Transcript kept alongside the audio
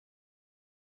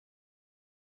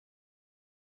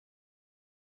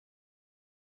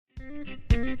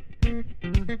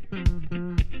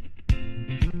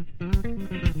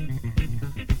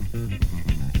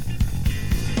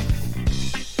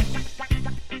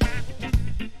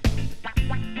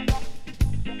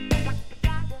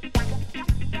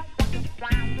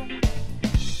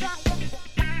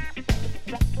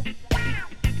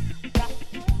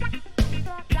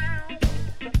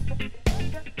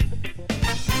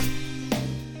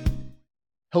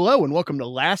Hello and welcome to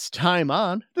Last Time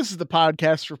On. This is the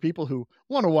podcast for people who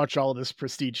want to watch all this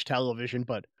prestige television,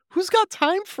 but who's got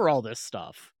time for all this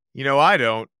stuff? You know, I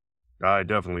don't. I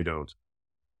definitely don't.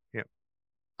 Yeah.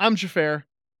 I'm Jaffa.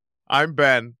 I'm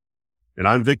Ben. And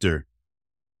I'm Victor.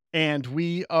 And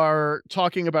we are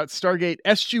talking about Stargate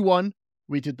SG1.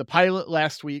 We did the pilot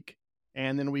last week,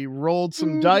 and then we rolled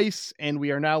some dice, and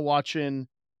we are now watching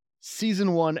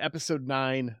Season 1, Episode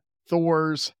 9,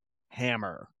 Thor's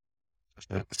Hammer.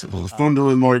 Thunder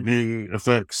and lightning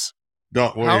effects.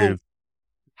 Dot wave.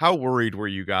 How worried were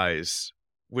you guys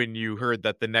when you heard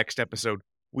that the next episode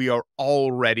we are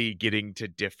already getting to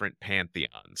different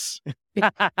pantheons?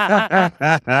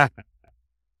 That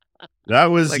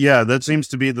was, that seems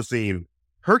to be the theme.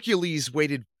 Hercules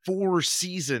waited 4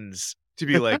 seasons to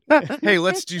be like, hey,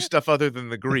 let's do stuff other than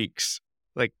the Greeks.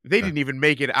 Like, they didn't even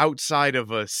make it outside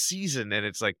of a season, and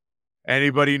it's like,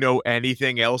 anybody know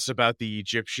anything else about the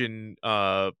Egyptian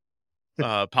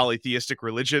polytheistic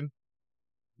religion?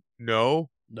 No?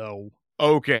 No.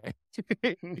 Okay.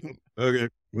 Okay,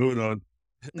 moving on.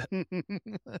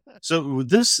 So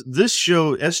this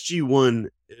show, SG1,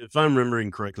 if I'm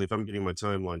remembering correctly, if I'm getting my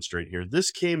timeline straight here,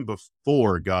 this came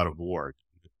before God of War.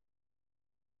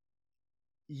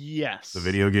 Yes. The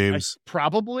video games? No.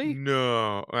 Probably.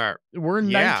 We're in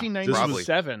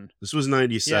 1997. This was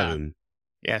 97.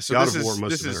 Yeah, so God this of War is must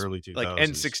this have been is early 2000s. like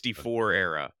N64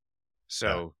 era.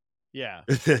 So Yeah.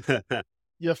 The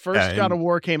first God of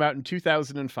War came out in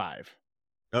 2005.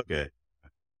 Okay.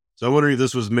 So I'm wondering if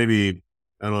this was maybe,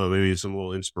 I don't know, maybe some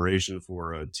little inspiration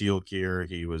for Teal Kier.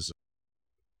 He was,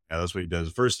 that's what he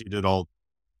does. First he did all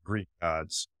Greek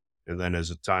gods, and then as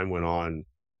the time went on,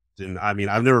 I've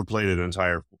never played an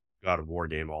entire God of War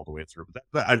game all the way through,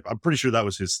 but I'm pretty sure that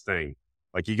was his thing.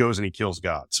 Like, he goes and he kills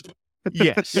gods.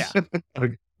 Yes. Yeah.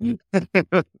 Yeah.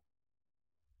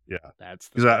 That's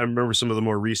because I remember some of the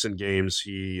more recent games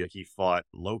he fought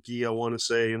Loki, I want to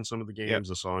say, in some of the games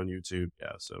I saw on YouTube.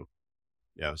 Yeah. So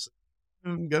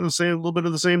I'm gonna say a little bit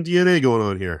of the same DNA going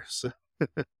on here. So.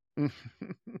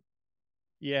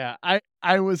 Yeah,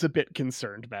 I was a bit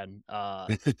concerned, Ben.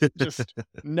 Just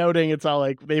noting it's all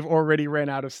like they've already ran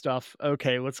out of stuff.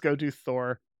 Okay, let's go do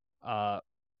Thor. I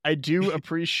do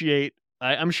appreciate.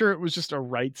 I'm sure it was just a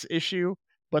rights issue,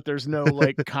 but there's no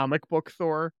like comic book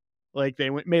Thor. Like,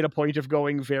 they made a point of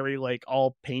going very like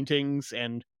all paintings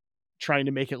and trying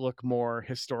to make it look more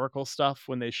historical stuff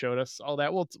when they showed us all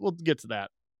that. We'll get to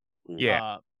that.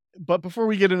 yeah. But before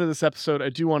we get into this episode, I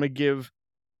do want to give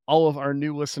all of our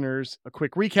new listeners a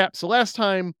quick recap. So last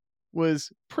time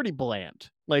was pretty bland.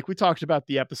 Like, we talked about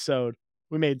the episode,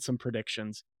 we made some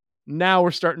predictions. Now we're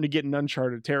starting to get in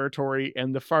uncharted territory,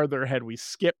 and the farther ahead we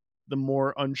skip, the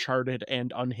more uncharted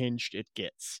and unhinged it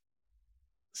gets.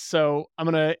 So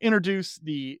I'm going to introduce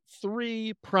the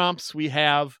 3 prompts we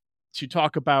have to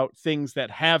talk about things that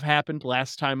have happened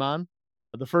last time on.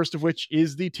 The first of which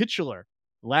is the titular,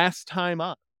 last time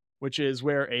on, which is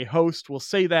where a host will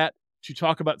say that to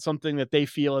talk about something that they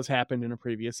feel has happened in a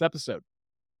previous episode.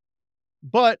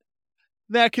 But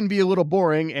that can be a little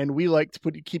boring, and we like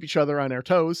to keep each other on our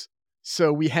toes.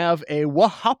 So we have a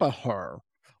Wahapahar,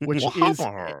 which is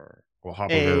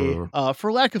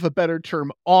for lack of a better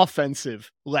term, offensive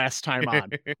last time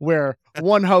on, where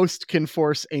one host can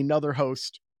force another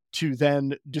host to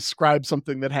then describe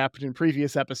something that happened in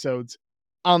previous episodes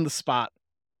on the spot.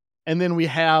 And then we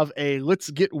have a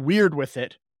let's get weird with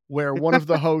it, where one of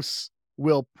the hosts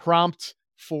will prompt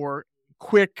for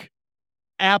quick,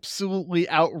 absolutely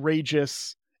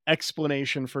outrageous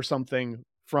explanation for something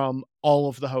from all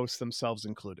of the hosts themselves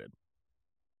included.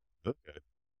 Okay.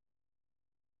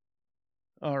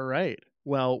 All right.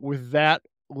 Well, with that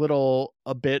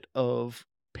a bit of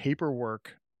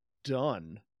paperwork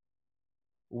done,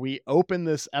 we open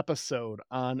this episode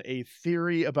on a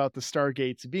theory about the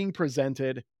Stargates being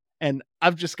presented. And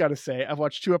I've just got to say, I've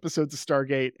watched 2 episodes of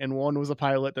Stargate, and one was a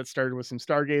pilot that started with some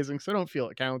stargazing, so I don't feel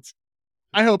it counts.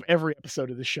 I hope every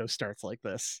episode of this show starts like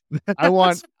this. I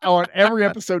want every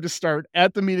episode to start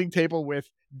at the meeting table with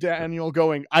Daniel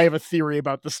going, I have a theory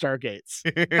about the Stargates.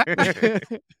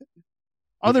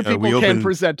 Other people can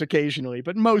present occasionally,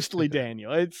 but mostly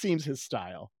Daniel. It seems his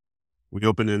style. We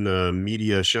open in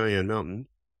Media Cheyenne Mountain.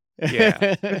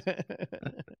 Yeah.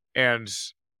 And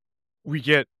we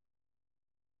get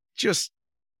just,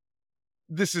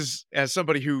 this is, as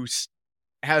somebody who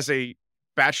has a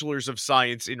bachelor's of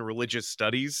science in religious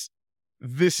studies,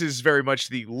 this is very much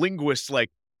the linguist, like,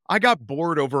 I got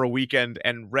bored over a weekend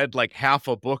and read like half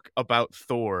a book about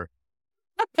Thor.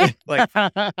 Like,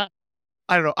 I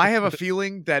don't know. I have a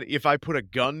feeling that if I put a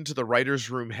gun to the writer's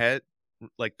room head,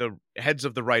 like the heads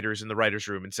of the writers in the writer's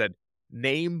room, and said,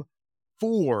 name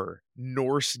 4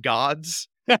 Norse gods,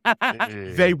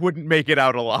 they wouldn't make it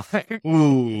out alive.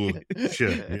 Ooh,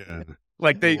 shit, yeah.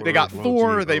 Like they got Loki,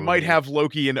 Thor, they might Odin. have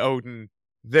Loki and Odin.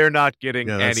 They're not getting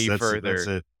any further. That's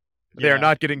it. They're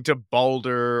not getting to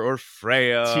Balder or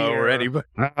Freya or anybody.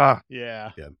 Yeah.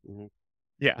 Yeah. Mhm.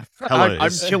 Yeah. Hella I'm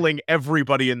is. killing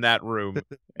everybody in that room.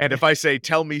 And if I say,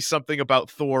 tell me something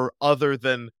about Thor other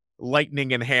than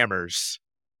lightning and hammers.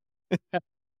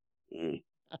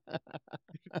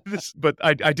 But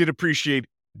I did appreciate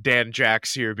Dan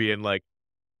Jax here being like,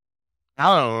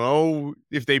 I don't know,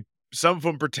 if some of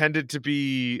them pretended to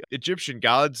be Egyptian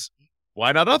gods,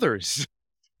 why not others?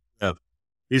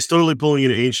 He's totally pulling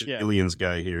an ancient Yeah. aliens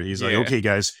guy here. He's like, Yeah. okay,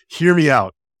 guys, hear me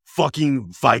out.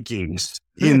 Fucking Vikings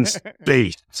in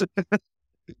space.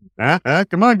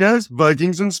 Come on, guys.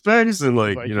 Vikings in space. And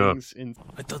like, Vikings in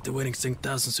I thought they went extinct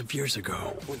thousands of years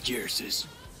ago. What year is this?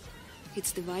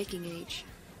 It's the Viking Age.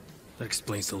 That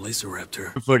explains the laser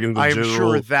raptor. fucking the I am general.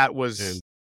 sure that was and-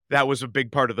 a big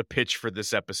part of the pitch for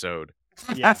this episode.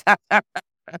 yeah.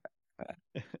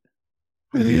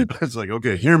 It's like,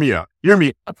 okay, hear me out. Hear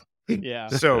me out. Yeah.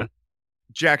 So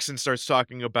Jackson starts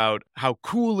talking about how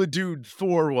cool a dude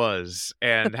Thor was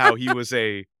and how he was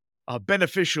a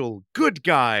beneficial, good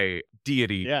guy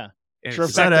deity. Yeah. And Sure,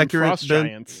 it's that back then, accurate, frost Ben?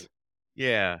 giants.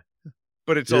 Yeah.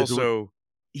 But it's Yeah, also,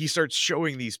 he starts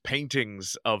showing these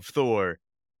paintings of Thor,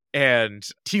 and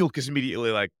Teal'c is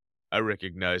immediately like, I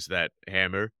recognize that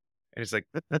hammer. And it's like,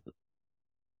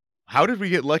 how did we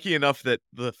get lucky enough that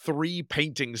the 3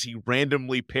 paintings he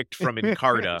randomly picked from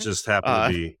Encarta, Just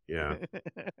happened to be, yeah.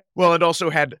 well, it also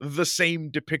had the same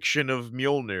depiction of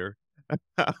Mjolnir.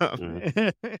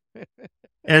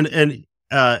 And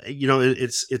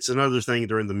it's another thing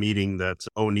during the meeting that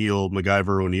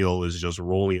MacGyver O'Neill is just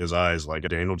rolling his eyes like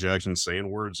Daniel Jackson saying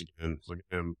words again. Look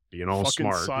at him being all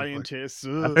Fucking smart. scientists.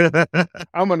 Ugh.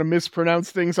 I'm gonna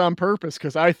mispronounce things on purpose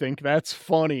because I think that's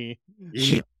funny.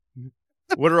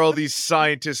 What are all these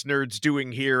scientist nerds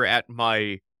doing here at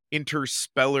my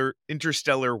interstellar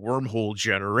wormhole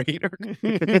generator?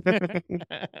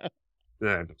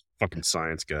 Yeah, fucking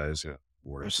science guys, yeah.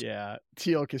 Worse. Yeah,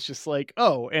 Teal'c is just like,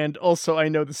 oh, and also I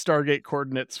know the Stargate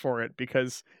coordinates for it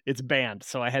because it's banned,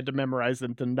 so I had to memorize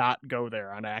them to not go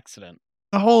there on accident.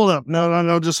 Hold up.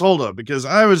 No, just hold up. Because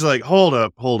I was like, hold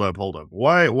up.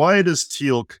 Why does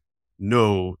Teal'c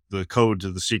know the code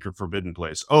to the secret forbidden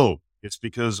place? Oh, it's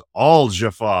because all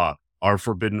Jaffa are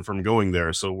forbidden from going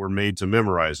there, so we're made to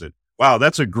memorize it. Wow,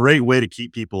 that's a great way to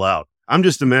keep people out. I'm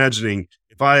just imagining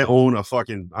if I own a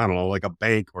fucking, I don't know, like a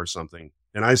bank or something,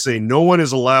 and I say no one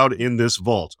is allowed in this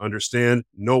vault. Understand?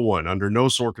 No one, under no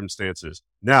circumstances.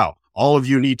 Now, all of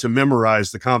you need to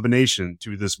memorize the combination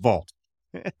to this vault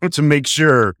to make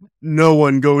sure no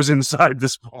one goes inside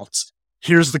this vault.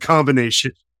 Here's the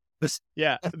combination.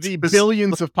 Yeah, the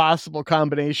billions of possible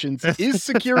combinations is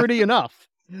security enough.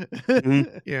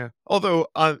 Yeah. Although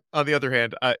on the other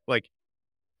hand,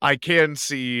 I can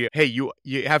see, hey, you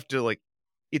have to, like,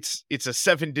 it's a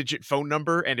 7-digit phone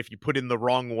number, and if you put in the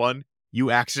wrong one, you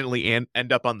accidentally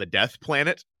end up on the death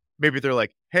planet. Maybe they're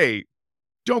like, hey,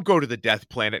 don't go to the death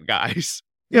planet, guys.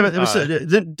 Yeah, but it was,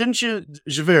 didn't you,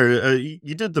 Xhafer,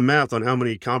 you did the math on how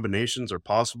many combinations are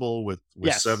possible with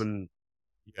Yes. 7.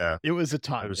 Yeah. It was a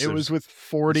ton. It It was was with A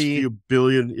 40. few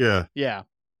billion. Yeah. Yeah.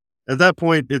 At that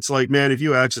point, it's like, man, if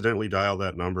you accidentally dial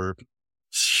that number,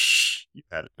 you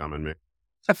had it coming, man.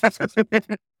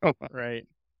 Right.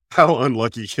 How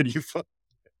unlucky can you fuck?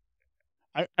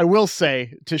 I will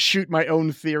say, to shoot my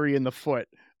own theory in the foot,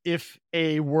 if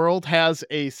a world has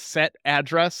a set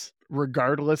address,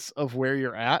 regardless of where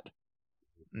you're at,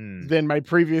 then my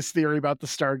previous theory about the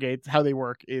Stargates, how they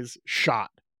work, is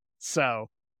shot. So,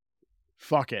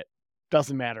 fuck it.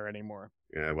 Doesn't matter anymore.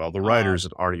 Yeah, well, the writers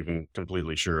aren't even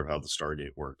completely sure of how the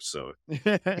Stargate works, so.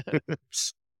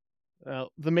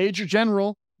 Well, the Major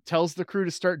General tells the crew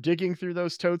to start digging through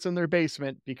those totes in their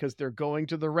basement because they're going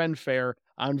to the Renn Faire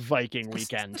on Viking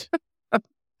weekend.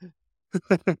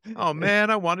 Oh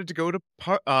man, I wanted to go to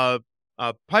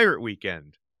Pirate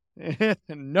Weekend.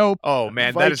 Nope. Oh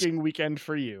man, Viking weekend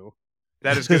for you.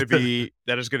 that is going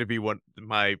to be one of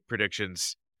my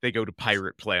predictions. They go to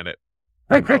Pirate Planet.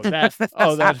 That's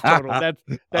total. That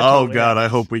Oh, totally God, I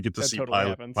happens. hope we get to That see totally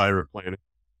happens. Pirate Planet.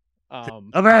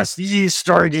 Avast these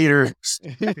Stargaters.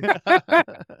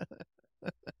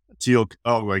 Teal'c.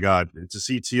 Oh my God! To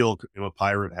see Teal'c in a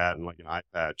pirate hat and like an eye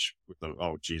patch with the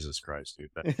oh Jesus Christ,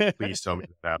 dude! Please tell me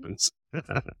that happens.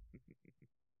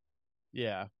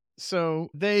 Yeah. So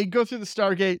they go through the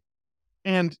Stargate,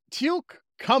 and Teal'c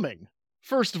coming.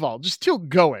 First of all, just Teal'c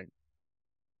going.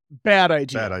 Bad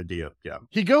idea. Bad idea. Yeah.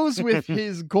 He goes with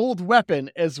his gold weapon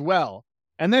as well,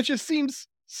 and that just seems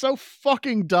so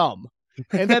fucking dumb.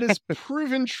 And that is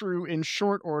proven true in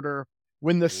short order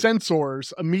when the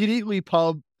sensors immediately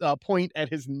point at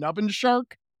his nubbin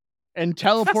shark and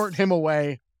teleport him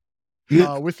away,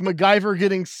 with MacGyver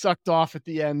getting sucked off at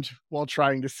the end while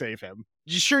trying to save him.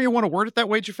 You sure you want to word it that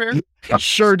way, Jaffa?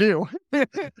 Sure do.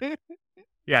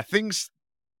 Yeah,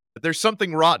 there's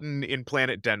something rotten in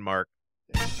planet Denmark.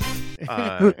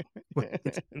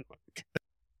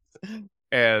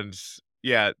 And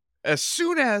yeah, as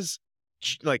soon as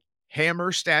like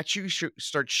hammer statue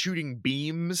starts shooting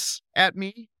beams at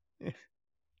me,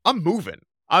 I'm moving.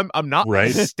 I'm not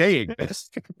staying.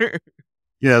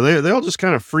 Yeah, they all just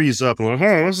kind of freeze up and like,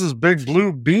 oh, what's this big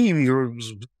blue beam?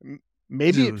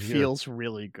 Maybe it feels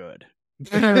really good.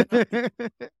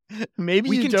 Maybe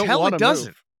we you can don't tell want it to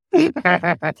doesn't.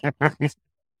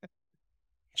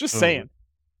 Just saying.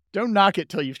 Don't knock it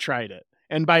till you've tried it.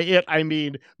 And by it, I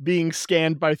mean being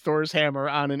scanned by Thor's hammer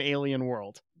on an alien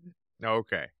world.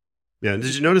 Okay. Yeah,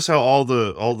 did you notice how all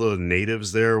the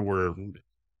natives there were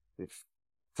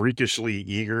freakishly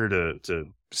eager to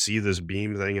see this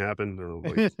beam thing happen? They're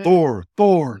like,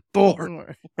 Thor.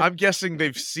 I'm guessing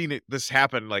they've seen this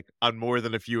happen like on more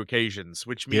than a few occasions,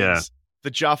 which means the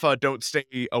Jaffa don't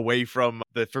stay away from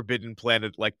the forbidden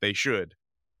planet like they should.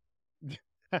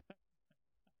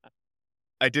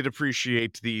 I did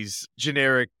appreciate these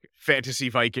generic fantasy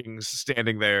Vikings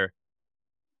standing there,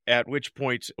 at which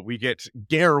point we get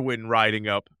Garwin riding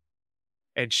up,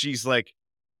 and she's like,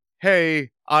 hey,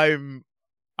 I'm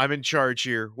in charge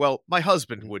here. Well, my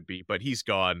husband would be, but he's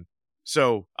gone.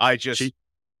 So I'm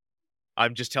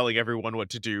just telling everyone what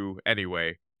to do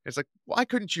anyway. It's like, why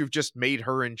couldn't you have just made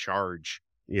her in charge?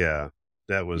 Yeah,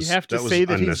 that was. You have to say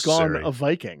that he's gone a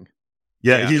Viking.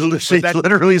 Yeah, he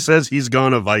literally says he's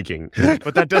gone a Viking.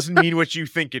 But that doesn't mean what you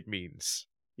think it means.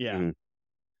 Yeah.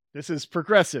 This is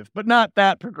progressive, but not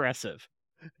that progressive.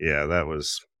 Yeah, that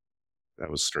was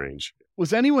strange.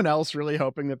 Was anyone else really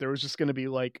hoping that there was just going to be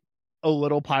like a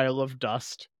little pile of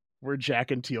dust where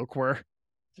Jack and Teal'c were?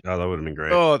 Oh, that would have been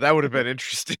great. Oh, that would have been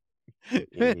interesting.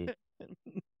 Yeah.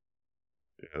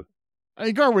 I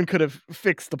mean, Garwin could have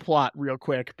fixed the plot real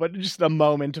quick, but just a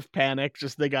moment of panic,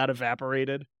 just they got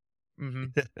evaporated.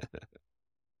 Mm-hmm.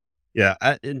 Yeah,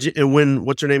 and when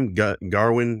what's her name?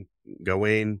 Gawain,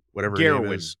 whatever her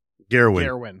name is.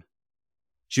 Garwin.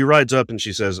 She rides up and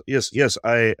she says, "Yes,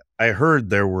 I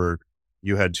heard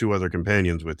you had two other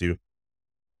companions with you.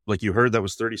 Like you heard that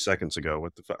was 30 seconds ago.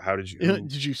 What the fuck? How did you?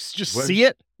 Did you just see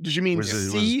it? Did you mean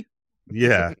see?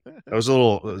 Yeah, that was a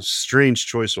little strange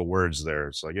choice of words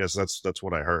there. So I guess that's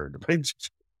what I heard.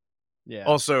 Yeah.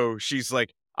 Also, she's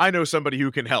like, I know somebody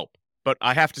who can help, but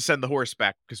I have to send the horse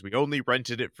back because we only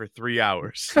rented it for 3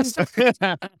 hours.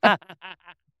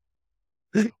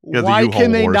 Why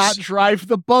can they not drive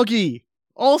the buggy?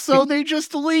 Also, they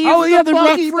just leave the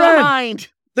buggy behind.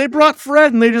 They brought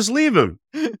Fred and they just leave him.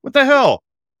 What the hell?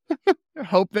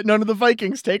 Hope that none of the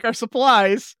Vikings take our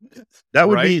supplies. That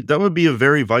would be a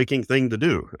very Viking thing to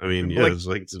do. I mean, yeah, like, it's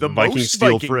like the Vikings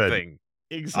steal Viking Fred. Thing.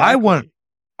 Exactly.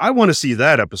 I want to see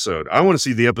that episode. I want to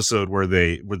see the episode where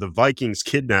the Vikings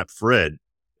kidnap Fred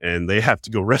and they have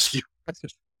to go rescue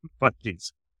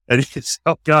Vikings. And it's,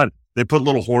 oh God, they put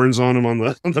little horns on him on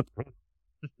the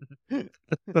front.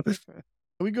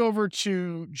 We go over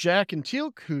to Jack and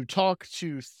Teal'c, who talk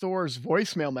to Thor's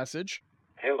voicemail message.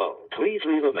 Hello, please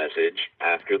leave a message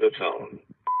after the tone.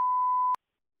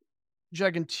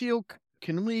 Jack and Teal'c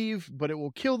can leave, but it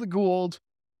will kill the Goa'uld,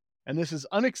 and this is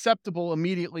unacceptable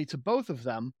immediately to both of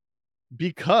them,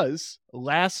 because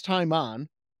last time on,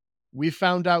 we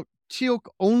found out Teal'c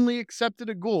only accepted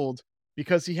a Goa'uld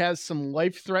because he has some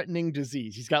life-threatening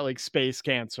disease. He's got like space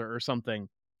cancer or something,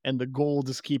 and the Goa'uld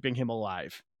is keeping him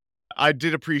alive. I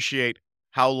did appreciate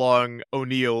how long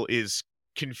O'Neill is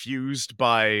confused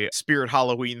by Spirit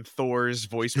Halloween Thor's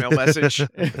voicemail message.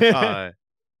 Did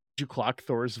you clock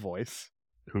Thor's voice?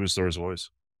 Who is Thor's voice?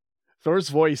 Thor's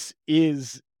voice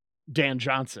is Dan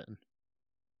Johnson.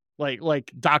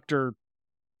 Like Dr.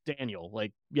 Daniel.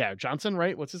 Johnson,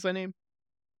 right? What's his name?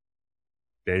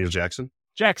 Daniel Jackson?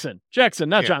 Jackson,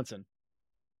 not Johnson.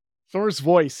 Thor's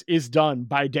voice is done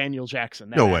by Daniel Jackson.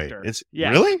 No actor. Way. It's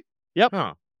really? Yep.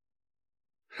 Huh.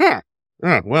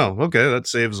 Oh, well, okay. That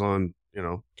saves on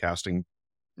casting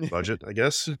budget, I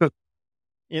guess.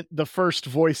 The first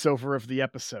voiceover of the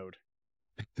episode.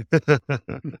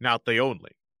 Not the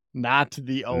only. Not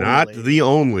the only. Not the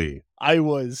only. I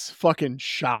was fucking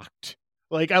shocked.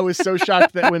 Like, I was so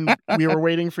shocked that when we were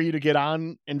waiting for you to get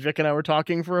on and Vic and I were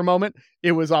talking for a moment,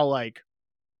 it was all like,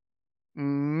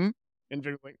 and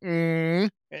Vic was like,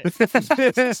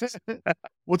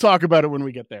 We'll talk about it when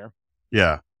we get there.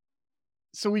 Yeah.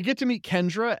 So we get to meet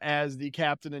Kendra as the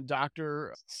captain and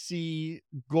doctor see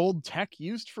gold tech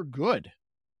used for good.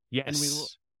 Yes. And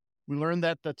we learn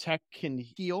that the tech can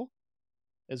heal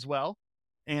as well.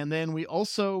 And then we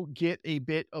also get a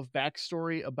bit of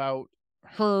backstory about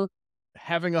her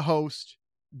having a host,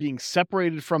 being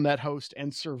separated from that host,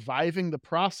 and surviving the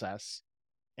process.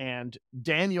 And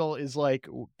Daniel is like,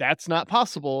 that's not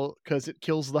possible because it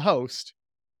kills the host.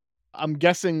 I'm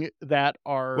guessing that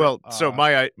our... so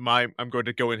I'm going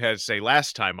to go ahead and say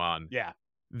last time on. Yeah.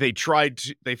 They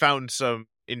found some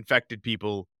infected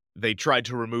people. They tried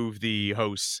to remove the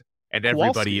hosts, and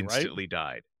everybody instantly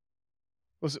died.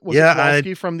 Was it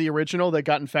Kowalski from the original that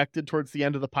got infected towards the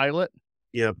end of the pilot?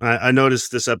 Yeah, I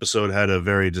noticed this episode had a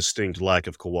very distinct lack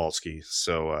of Kowalski.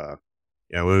 So,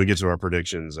 when we get to our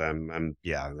predictions,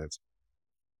 that's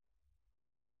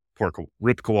poor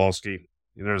Rip Kowalski.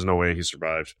 There's no way he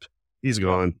survived. He's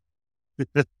gone.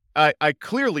 I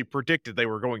clearly predicted they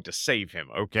were going to save him.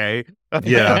 Okay.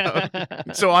 Yeah.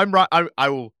 So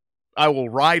I will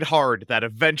ride hard that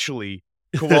eventually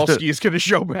Kowalski is going to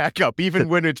show back up, even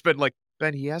when it's been like,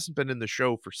 Ben, he hasn't been in the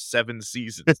show for 7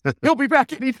 seasons. He'll be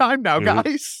back anytime now,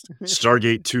 guys.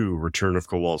 Stargate 2, Return of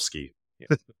Kowalski.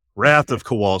 Yeah. Wrath of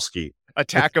Kowalski.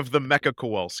 Attack of the Mecha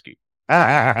Kowalski.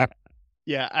 Yeah,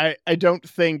 I don't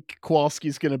think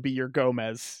Kowalski's going to be your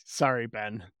Gomez. Sorry,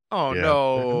 Ben. Oh, yeah.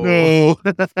 No.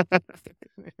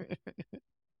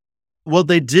 Well,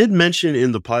 they did mention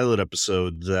in the pilot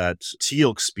episode that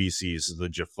Teal'c species, the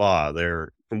Jaffa,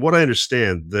 from what I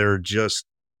understand, they're just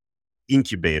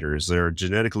incubators. They're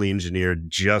genetically engineered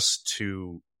just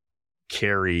to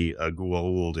carry a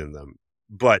Goa'uld in them.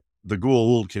 But the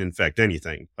Goa'uld can infect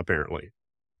anything, apparently.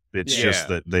 It's just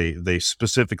that they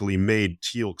specifically made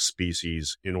Teal'c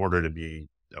species in order to be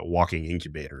walking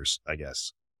incubators, I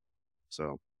guess.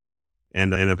 So,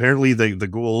 and apparently the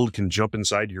Goa'uld can jump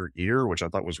inside your ear, which I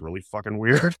thought was really fucking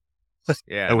weird.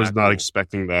 Yeah, I was not cool.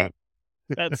 expecting that.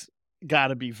 That's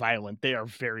gotta be violent. They are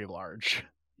very large.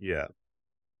 Yeah.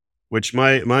 Which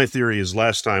my theory is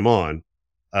last time on,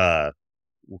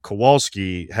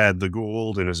 Kowalski had the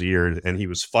Goa'uld in his ear and he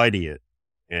was fighting it.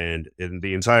 And in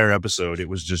the entire episode, it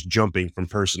was just jumping from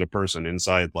person to person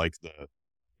inside the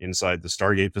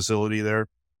Stargate facility there.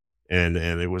 And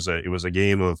it was a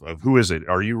game of who is it?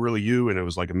 Are you really you? And it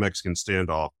was like a Mexican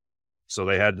standoff. So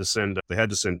they had to send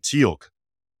Teal'c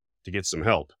to get some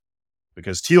help,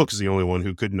 because Teal'c is the only one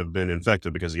who couldn't have been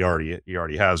infected because he already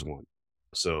has one.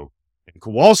 So and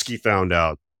Kowalski found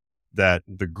out that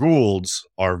the Goa'ulds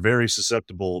are very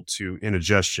susceptible to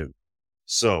indigestion.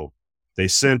 So they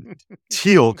sent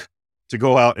Teal'c to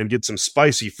go out and get some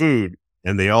spicy food,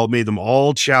 and they all made them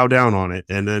all chow down on it.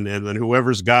 And then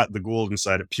whoever's got the Goa'uld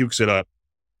inside it pukes it up.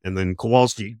 And then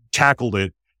Kowalski tackled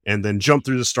it and then jumped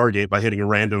through the Stargate by hitting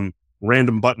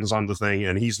random buttons on the thing,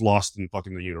 and he's lost in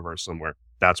fucking the universe somewhere.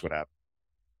 That's what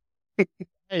happened.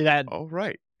 Hey, all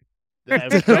right.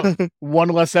 One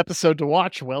less episode to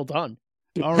watch. Well done.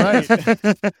 All right.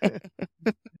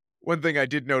 One thing I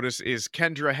did notice is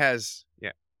Kendra has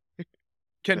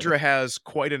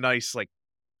quite a nice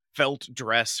felt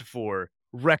dress for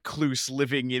recluse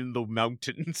living in the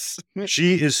mountains.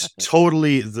 She is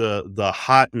totally the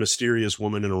hot, mysterious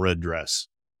woman in a red dress.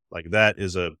 Like that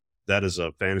is a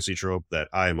fantasy trope that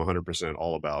I am 100%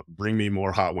 all about. Bring me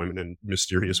more hot women and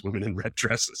mysterious women in red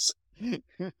dresses.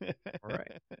 All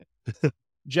right.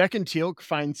 Jack and Teal'c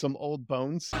find some old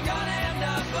bones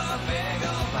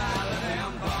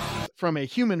from a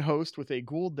human host with a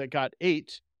Goa'uld that got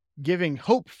ate, giving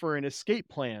hope for an escape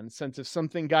plan, since if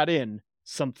something got in,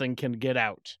 something can get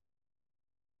out.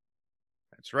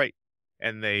 That's right.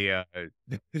 And they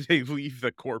leave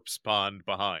the corpse pond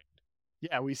behind.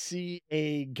 Yeah, we see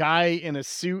a guy in a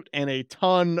suit and a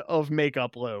ton of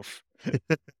makeup loaf.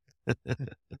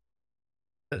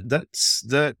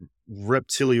 That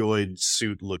reptilioid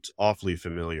suit looked awfully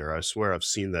familiar. I swear I've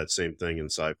seen that same thing in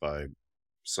sci-fi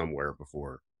somewhere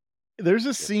before. There's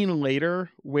a scene later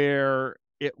where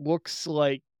it looks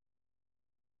like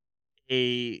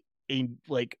a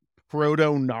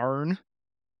proto Narn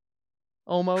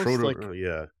almost.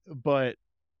 Yeah. But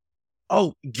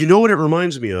oh, you know what it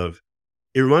reminds me of?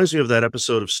 It reminds me of that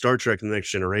episode of Star Trek: The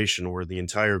Next Generation where the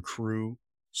entire crew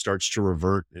starts to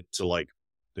revert to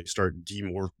they start Yeah.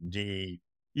 When Worf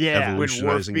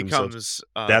evolutionizing themselves. becomes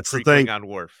That's the thing. on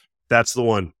Worf. That's the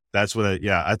one. That's what.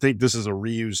 I think this is a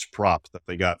reused prop that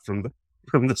they got from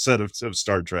the set of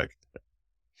Star Trek,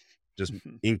 just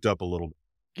inked up a little bit.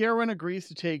 Garwin agrees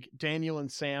to take Daniel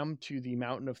and Sam to the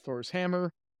Mountain of Thor's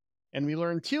Hammer, and we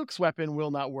learn Teal'c's weapon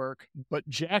will not work, but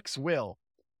Jack's will.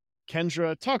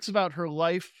 Kendra talks about her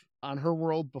life on her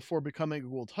world before becoming a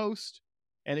Goa'uld host,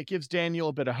 and it gives Daniel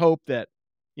a bit of hope that,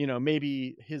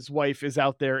 maybe his wife is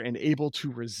out there and able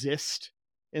to resist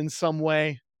in some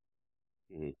way.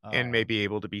 And may be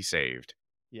able to be saved.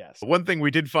 Yes. One thing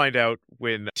we did find out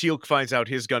when Teal'c finds out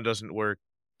his gun doesn't work,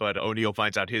 but O'Neill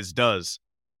finds out his does,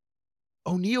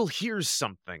 O'Neill hears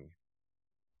something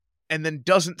and then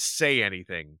doesn't say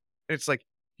anything. And it's like,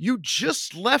 you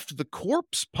just left the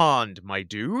corpse pond, my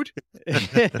dude.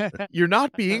 You're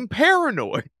not being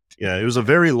paranoid. Yeah, it was a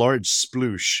very large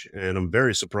sploosh, and I'm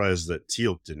very surprised that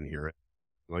Teal'c didn't hear it.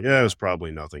 Like, it was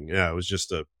probably nothing. Yeah, it was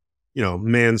just a,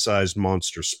 man-sized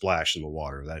monster splash in the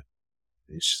water. That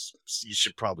you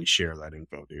should probably share that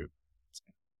info, dude.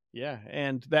 Yeah,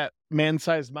 and that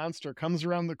man-sized monster comes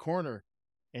around the corner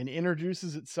and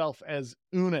introduces itself as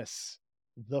Unis,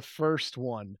 the first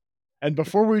one. And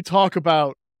before we talk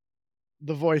about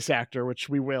the voice actor, which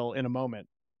we will in a moment,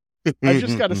 I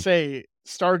just got to say,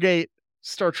 Stargate,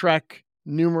 Star Trek,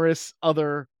 numerous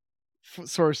other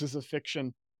sources of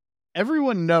fiction,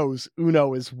 everyone knows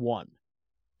Uno is one.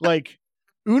 Like,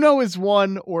 Uno is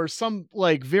one, or some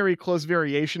like very close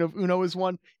variation of Uno is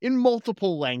one in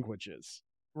multiple languages,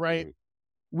 right?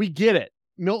 We get it.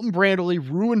 Milton Brandley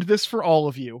ruined this for all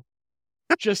of you.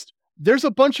 Just, there's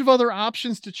a bunch of other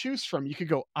options to choose from. You could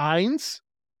go eins,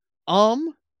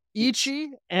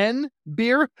 ichi, en,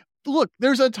 beer. Look,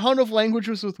 there's a ton of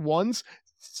languages with ones.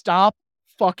 Stop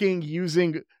fucking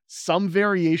using some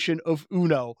variation of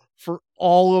Uno for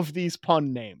all of these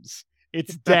pun names.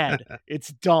 It's dead.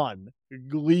 It's done.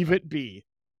 Leave it be.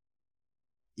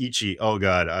 Ichi. Oh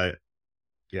God.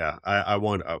 I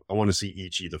want to see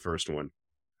Ichi, the first one.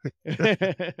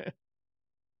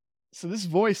 So this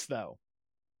voice, though,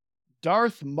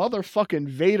 Darth motherfucking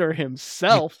Vader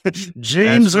himself.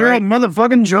 James Earl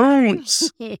motherfucking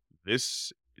Jones.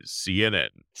 This is CNN.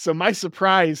 So my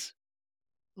surprise,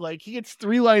 like, he gets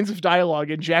 3 lines of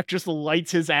dialogue and Jack just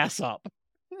lights his ass up.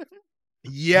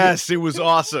 Yes, it was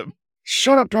awesome.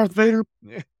 Shut up, Darth Vader.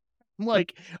 I'm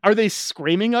like, are they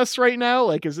screaming us right now?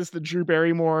 Like, is this the Drew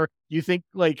Barrymore? You think,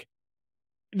 like,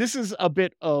 this is a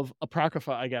bit of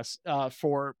apocrypha, I guess,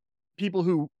 for people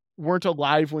who weren't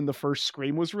alive when the first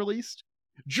Scream was released.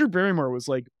 Drew Barrymore was,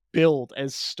 like, billed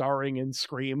as starring in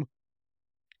Scream.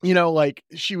 Like,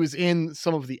 she was in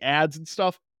some of the ads and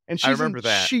stuff. And I remember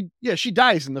that. She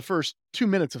dies in the first 2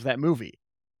 minutes of that movie.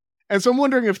 And so I'm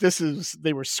wondering if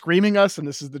they were screaming us, and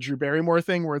this is the Drew Barrymore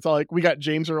thing where it's all like, we got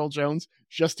James Earl Jones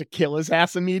just to kill his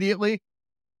ass immediately.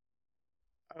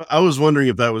 I was wondering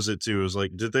if that was it too. It was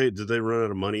like, did they run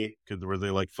out of money? Were they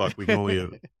like, fuck, we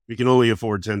can only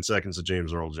afford 10 seconds of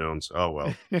James Earl Jones. Oh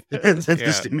well.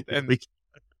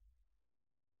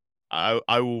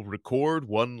 I will record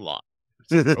one line.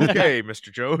 Okay, Mr.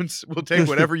 Jones, we'll take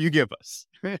whatever you give us.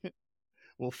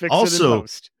 We'll fix it in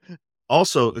post.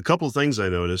 Also, a couple of things I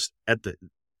noticed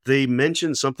they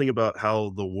mentioned something about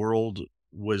how the world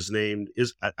was named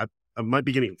I might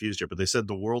be getting confused here, but they said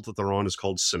the world that they're on is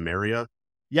called Samaria.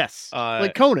 Yes,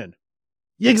 like Conan.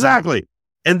 Exactly.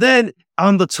 And then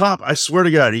on the top, I swear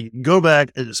to God, you can go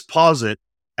back and just pause it.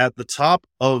 At the top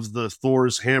of the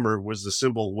Thor's hammer was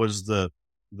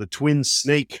the twin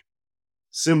snake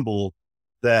symbol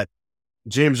that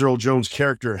James Earl Jones'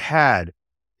 character had.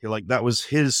 Like, that was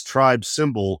his tribe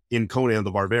symbol in Conan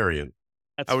the Barbarian.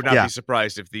 I would not be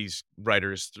surprised if these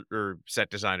writers or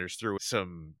set designers threw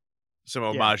some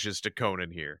homages to Conan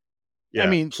here. Yeah. I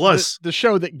mean, plus the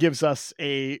show that gives us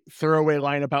a throwaway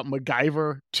line about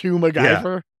MacGyver to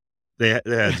MacGyver. Yeah,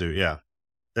 they had to, yeah.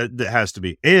 That has to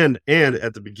be. And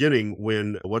at the beginning,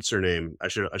 when what's her name? I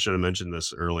should have mentioned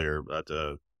this earlier, but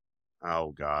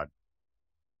oh God,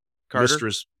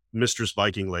 Carter? Mistress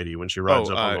Viking lady, when she rides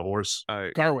up on the horse.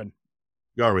 Garwin.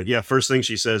 Yeah. First thing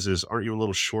she says is, "Aren't you a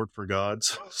little short for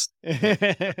gods?"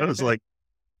 I was like,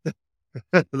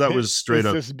 that was straight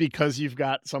up. Is this because you've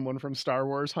got someone from Star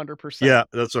Wars? 100%. Yeah,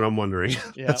 that's what I'm wondering.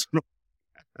 Yeah.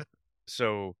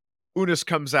 So Unis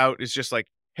comes out, is just like,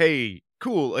 "Hey,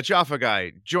 cool, a Jaffa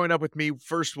guy. Join up with me.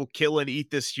 First, we'll kill and eat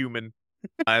this human,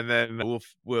 and then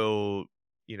we'll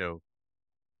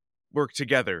work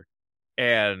together."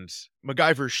 And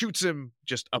MacGyver shoots him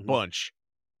just a bunch.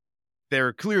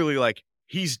 They're clearly like,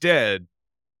 he's dead.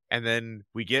 And then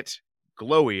we get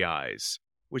glowy eyes,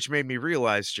 which made me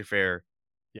realize, Jaffer,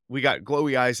 We got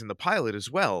glowy eyes in the pilot as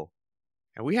well.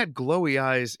 And we had glowy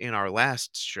eyes in our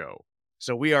last show.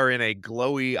 So we are in a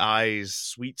glowy eyes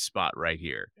sweet spot right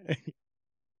here.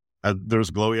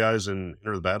 There's glowy eyes in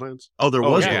Enter the Badlands? Oh, there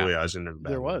Oh, was yeah. glowy eyes in Enter the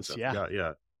Badlands. There was, yeah.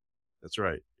 Yeah. That's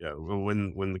right. Yeah.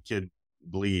 When the kid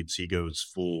bleeds, he goes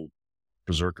full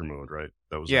berserker mode, right?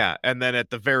 That was Yeah, and then at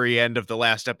the very end of the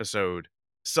last episode,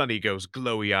 Sonny goes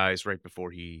glowy eyes right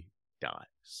before he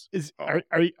dies.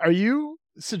 Are you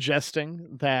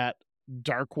suggesting that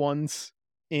Dark Ones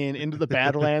in Into the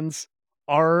Badlands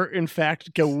are in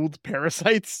fact Goa'uld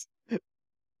parasites?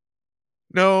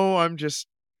 No, I'm just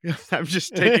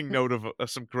taking note of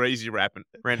some crazy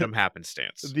random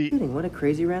happenstance. What a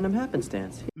crazy random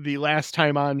happenstance. The last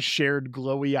time on shared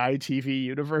glowy eye TV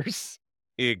universe.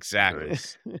 Exactly.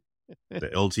 Nice. The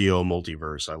LTO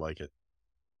multiverse. I like it.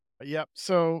 Yep.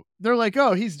 So they're like,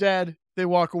 oh, he's dead. They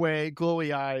walk away,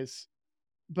 glowy eyes.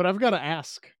 But I've got to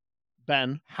ask,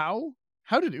 Ben, how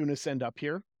did Unis end up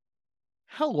here?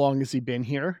 How long has he been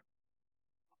here?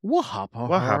 What happened?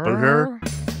 What happened here? What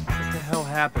the hell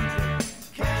happened here?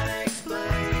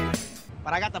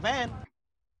 But I got the van.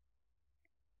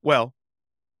 Well,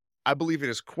 I believe it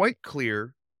is quite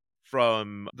clear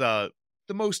from the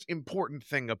most important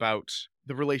thing about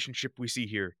the relationship we see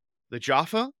here. The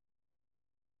Jaffa,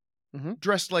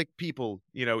 dressed like people,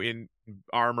 in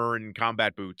armor and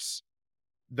combat boots.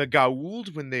 The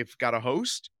Goa'uld, when they've got a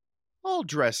host, all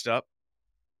dressed up.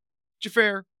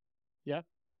 Jaffa. Yeah.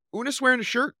 Unis wearing a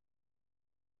shirt.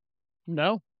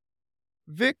 No.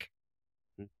 Vic.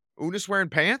 Unis wearing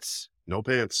pants. No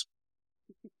pants.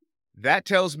 That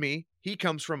tells me he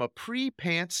comes from a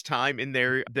pre-pants time in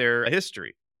their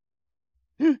history.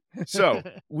 So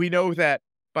we know that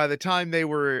by the time they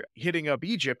were hitting up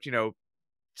Egypt,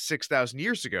 6,000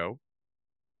 years ago,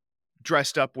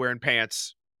 dressed up wearing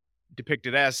pants,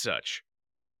 depicted as such.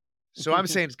 So I'm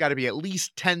saying it's got to be at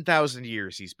least 10,000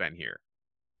 years he's been here.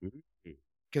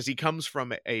 Because he comes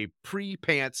from a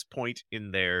pre-pants point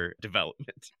in their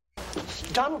development.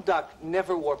 Donald Duck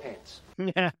never wore pants.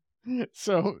 Yeah.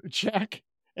 So Jack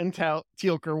and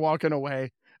Teal'c are walking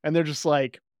away, and they're just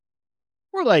like,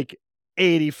 we're like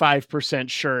 85%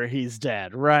 sure he's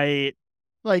dead, right?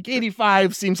 Like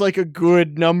 85 seems like a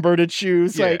good number to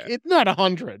choose. Yeah. Like it's not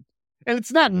 100. And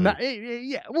it's not,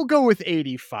 yeah, we'll go with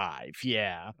 85.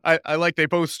 Yeah. I like they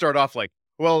both start off like,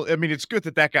 well, I mean, it's good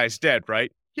that guy's dead,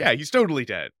 right? Yeah, he's totally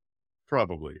dead.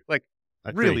 Probably. Like,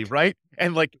 I really, think. right?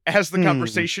 And like, as the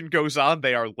conversation goes on,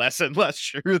 they are less and less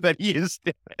sure that he is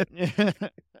dead.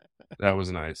 That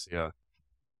was nice. Yeah.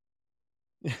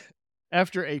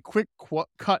 After a quick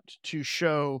cut to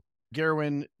show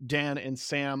Gerwin, Dan, and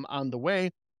Sam on the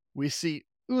way, we see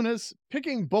Unis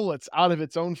picking bullets out of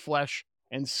its own flesh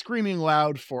and screaming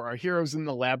loud for our heroes in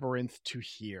the labyrinth to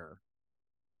hear.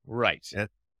 Right.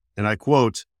 And I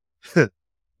quote,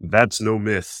 "That's no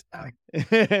myth."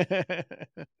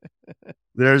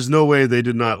 There's no way they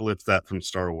did not lift that from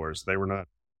Star Wars. They were not.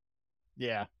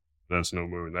 Yeah. That's no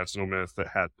moon. That's no myth. That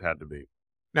had to be.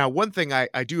 Now, one thing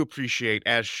I do appreciate,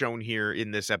 as shown here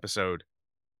in this episode,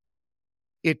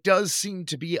 it does seem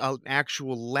to be an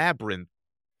actual labyrinth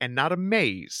and not a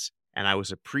maze, and I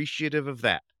was appreciative of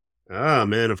that. Ah,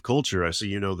 man of culture. I see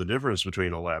you know the difference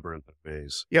between a labyrinth and a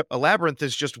maze. Yep, a labyrinth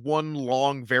is just one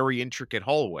long, very intricate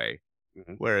hallway,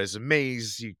 whereas a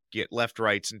maze, you get left,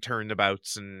 rights, and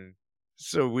turnabouts, and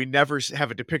so we never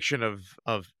have a depiction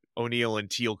of O'Neill and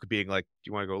Teal'c being like, do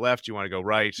you want to go left, do you want to go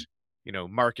right,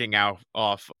 marking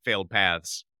off failed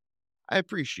paths. I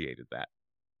appreciated that.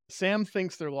 Sam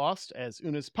thinks they're lost as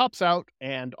Unis pops out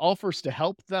and offers to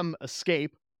help them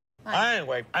escape.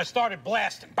 Anyway, I started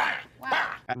blasting. Bah!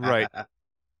 Bah! Right.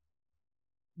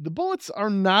 The bullets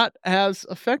are not as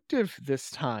effective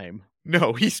this time.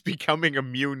 No, he's becoming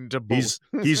immune to bullets.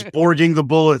 He's borging the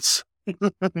bullets.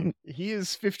 He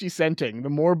is 50 centing. The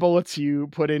more bullets you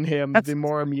put in him, the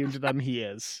more immune to them he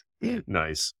is.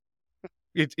 Nice.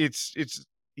 It's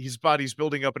his body's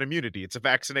building up an immunity. It's a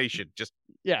vaccination. Just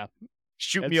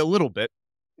shoot me a little bit.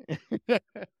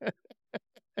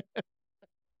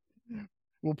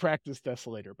 We'll practice this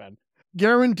later, Ben.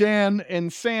 Gerwin, Dan,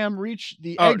 and Sam reach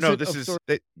the exit. Oh, no, this is...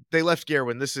 They left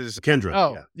Gerwin. This is... Kendra.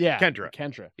 Oh, yeah.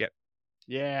 Kendra. Yep.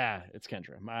 Yeah, it's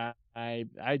Kendra.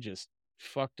 I just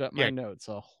fucked up my notes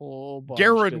a whole bunch.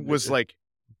 Gerwin was like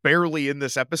barely in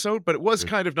this episode, but it was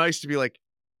kind of nice to be like,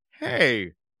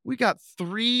 hey, we got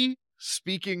 3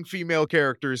 speaking female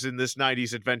characters in this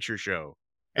 90s adventure show.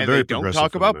 And they don't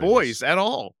talk about boys at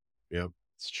all. Yep.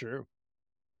 It's true.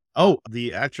 Oh,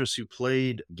 the actress who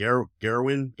played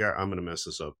Gerwin, I'm going to mess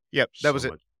this up. Yep, that was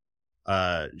it.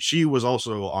 She was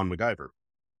also on MacGyver.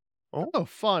 Oh,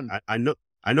 fun. I know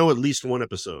I know at least one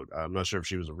episode. I'm not sure if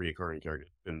she was a reoccurring character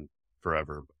in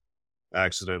forever. But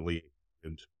accidentally,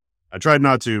 and I tried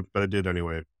not to, but I did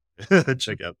anyway.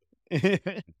 Check out.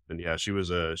 And yeah, she was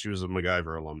a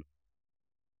MacGyver alum.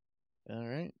 All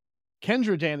right.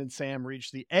 Kendra, Dan, and Sam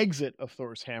reach the exit of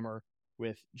Thor's hammer,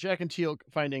 with Jack and Teal'c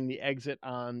finding the exit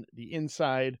on the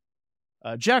inside.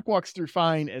 Jack walks through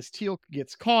fine as Teal'c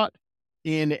gets caught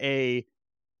in a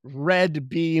red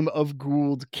beam of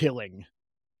Gould killing.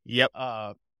 Yep.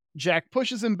 Jack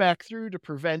pushes him back through to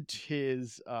prevent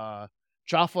his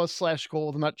Jaffa /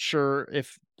 gold. I'm not sure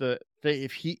if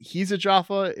if he's a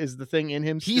Jaffa, is the thing in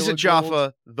him. He's still a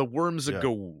Jaffa. The worm's a Yeah.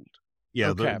 gold. Yeah,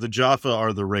 Okay. the Jaffa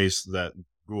are the race that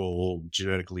Gould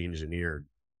genetically engineered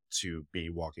to be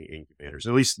walking incubators.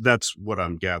 At least that's what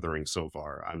I'm gathering so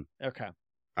far. Okay.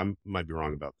 I might be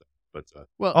wrong about that, but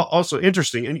Well, also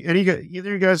interesting. Either of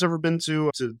you guys ever been to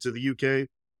the UK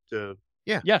to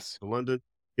yes. London?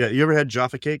 Yeah, you ever had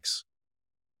Jaffa cakes?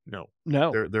 No.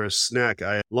 No. They're a snack.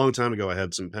 A long time ago, I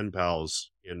had some pen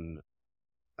pals in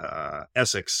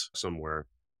Essex somewhere.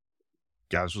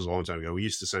 God, this was a long time ago. We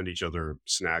used to send each other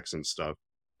snacks and stuff.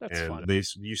 That's and fun. they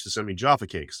used to send me Jaffa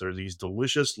cakes. They're these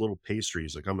delicious little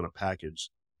pastries that come in a package.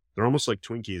 They're almost like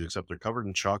Twinkies, except they're covered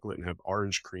in chocolate and have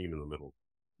orange cream in the middle.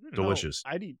 Delicious.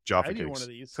 I'd eat Jaffa one cakes. of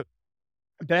these.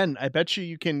 Ben, I bet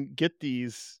you can get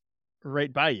these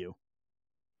right by you.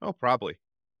 Oh, probably.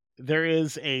 There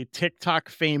is a TikTok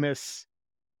famous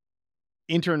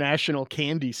international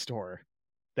candy store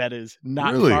that is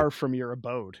not Really? far from your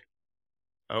abode.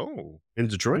 Oh. In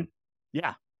Detroit?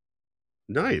 Yeah.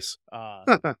 Nice.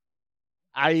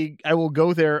 I will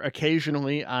go there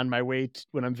occasionally on my way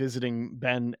when I'm visiting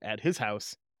Ben at his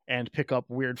house and pick up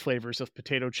weird flavors of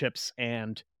potato chips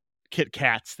and Kit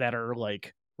Kats that are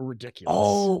like ridiculous.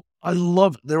 Oh, I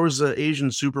love. There was an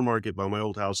Asian supermarket by my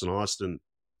old house in Austin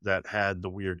that had the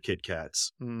weird Kit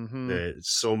Kats. Mm-hmm.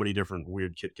 So many different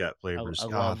weird Kit Kat flavors. I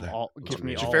God, love that all. was Give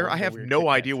me amazing. all. Fair, of I the have weird no Kit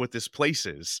idea Kats. what this place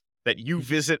is that you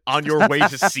visit on your way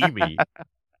to see me.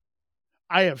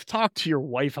 I have talked to your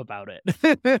wife about it.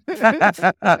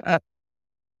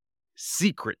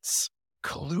 Secrets.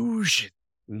 Collusion.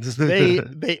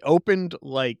 they opened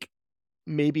like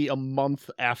maybe a month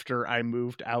after I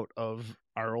moved out of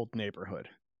our old neighborhood.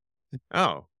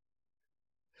 Oh.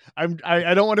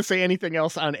 I don't want to say anything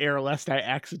else on air lest I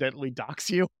accidentally dox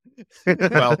you.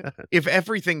 Well, if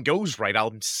everything goes right,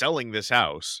 I'm selling this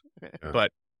house. Yeah.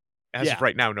 But as Yeah. of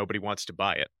right now, nobody wants to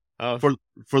buy it.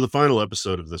 For the final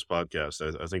episode of this podcast,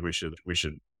 I think we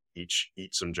should each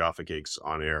eat some Jaffa cakes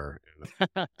on air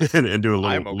and do a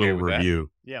I'm little, okay little with that. review.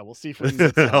 Yeah, we'll see if we can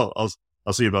get some.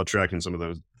 I'll see about tracking some of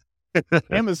those.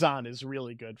 Amazon is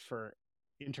really good for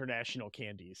international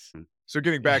candies. So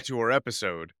getting back to our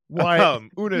episode. What?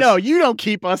 Unis, No, you don't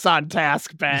keep us on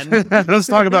task, Ben. Let's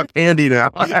talk about candy now.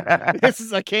 This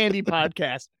is a candy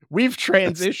podcast. We've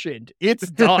transitioned. It's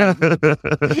done.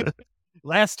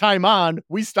 Last time on,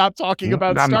 we stopped talking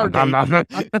about Stargate.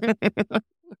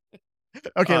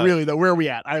 Okay, really though, where are we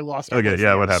at? I lost. Okay,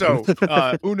 yeah, what happened?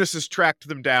 So Unis has tracked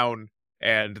them down,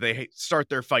 and they start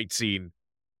their fight scene.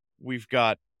 We've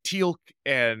got Teal'c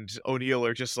and O'Neill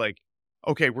are just like,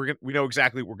 okay, we know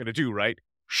exactly what we're gonna do, right?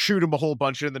 Shoot him a whole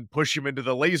bunch and then push him into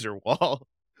the laser wall.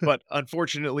 But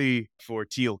unfortunately for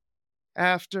Teal'c,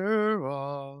 after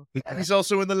all, he's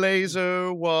also in the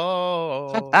laser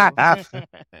wall,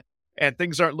 and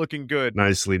things aren't looking good.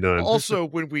 Nicely done. Also,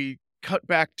 when we cut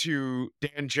back to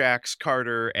Dan, Jax,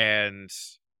 Carter, and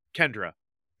Kendra,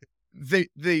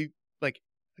 they like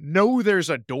know there's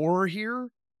a door here,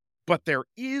 but there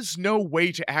is no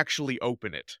way to actually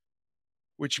open it,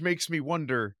 which makes me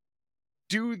wonder: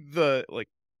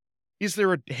 is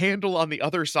there a handle on the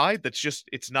other side that's just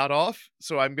it's not off?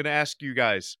 So I'm gonna ask you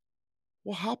guys,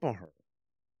 what happened her?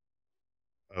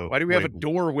 Oh, Why do we have a wait,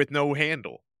 door with no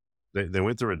handle? They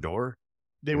went through a door?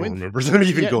 They I don't went. remember them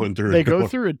even going through They a door. go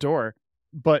through a door,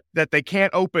 but That they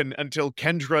can't open until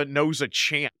Kendra knows a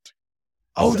chant.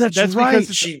 Oh, that's that's right.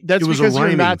 because that's it was a because you're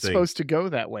rhyming not thing. supposed to go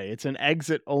that way. It's an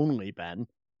exit only, Ben.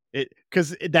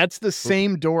 Because that's the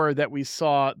same door that we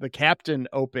saw the captain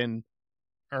open,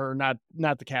 or not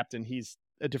the captain. He's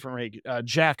a different rank.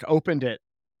 Jack opened it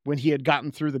when he had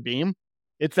gotten through the beam.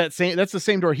 It's that's the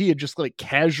same door he had just like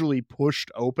casually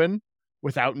pushed open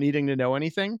without needing to know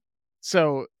anything.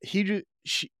 So it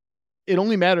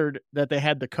only mattered that they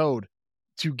had the code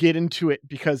to get into it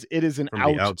because it is an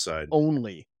From the outside.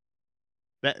 only.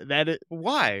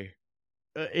 Why?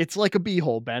 It's like a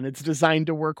beehole, Ben. It's designed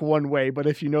to work one way, but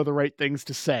if you know the right things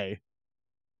to say.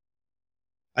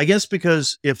 I guess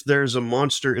because if there's a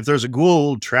monster, if there's a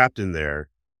ghoul trapped in there,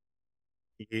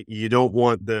 you don't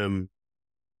want them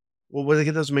Well,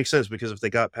 it doesn't make sense because if they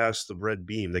got past the red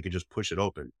beam, they could just push it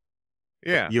open.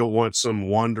 Yeah. You don't want some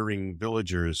wandering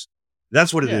villagers.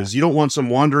 That's what it Yeah. is. You don't want some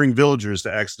wandering villagers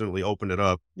to accidentally open it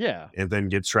up Yeah. and then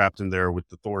get trapped in there with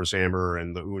the Thor's hammer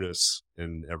and the Unis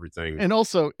and everything. And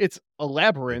also, it's a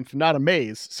labyrinth, not a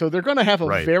maze. So they're going to have a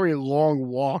Right. very long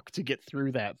walk to get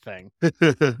through that thing.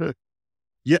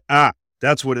 Yeah,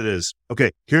 that's what it is.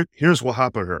 Okay, here's what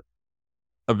happened here.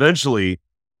 Eventually,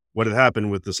 what had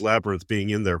happened with this labyrinth being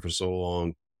in there for so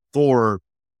long, Thor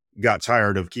got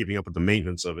tired of keeping up with the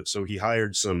maintenance of it, so he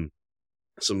hired some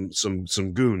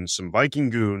goons, some Viking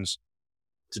goons,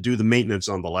 to do the maintenance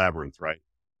on the labyrinth, right?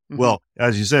 Mhm. Well,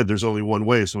 as you said, there's only one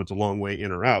way, so it's a long way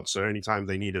in or out. So anytime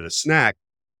they needed a snack,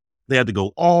 they had to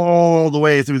go all the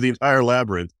way through the entire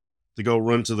labyrinth to go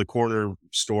run to the corner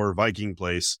store Viking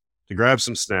place to grab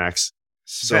some snacks.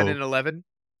 Sven and 11.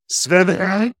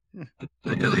 Sven,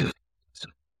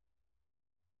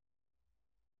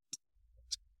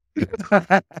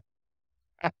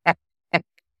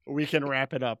 We can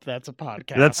wrap it up. That's a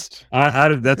podcast.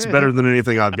 that's better than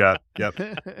anything I've got. Yep.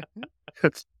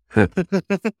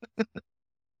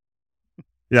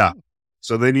 Yeah.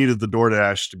 So they needed the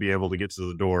DoorDash to be able to get to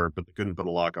the door, but they couldn't put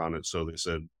a lock on it. So they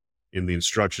said in the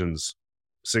instructions,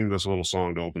 sing this little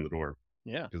song to open the door.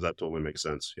 Yeah. Because that totally makes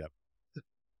sense. Yep.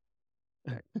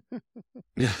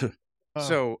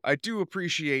 So I do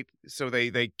appreciate, so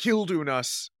they killed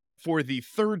Unas for the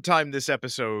third time this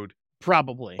episode.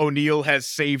 Probably. O'Neill has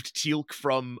saved Teal'c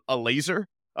from a laser.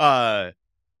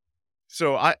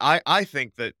 So I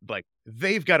think that like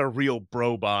they've got a real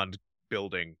bro bond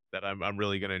building that I'm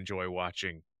really gonna enjoy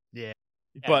watching. Yeah.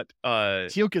 But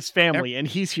Teal'c is family, and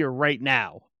he's here right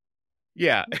now.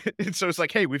 yeah. And so it's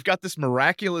like, hey, we've got this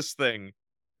miraculous thing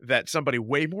that somebody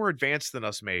way more advanced than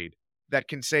us made that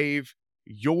can save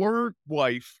your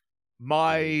wife,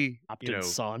 my Adopted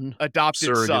son. adopted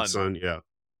Surrogate son. son. Yeah.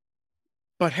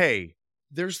 But hey,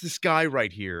 there's this guy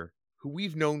right here who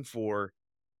we've known for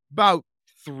about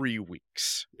 3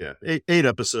 weeks. Yeah. Eight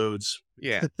episodes.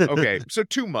 Yeah. Okay. So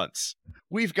 2 months.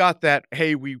 We've got that,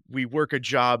 hey, we work a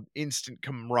job, instant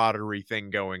camaraderie thing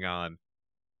going on.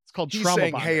 It's called He's trauma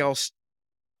saying, bonding. hey,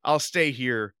 I'll stay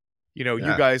here. You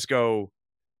Yeah. guys go.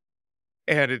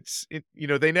 And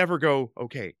they never go,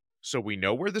 okay, so we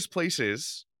know where this place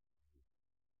is.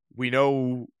 We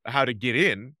know how to get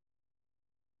in.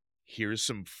 Here's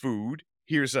some food.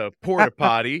 Here's a porta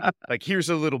potty. Like, here's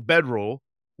a little bedroll.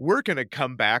 We're going to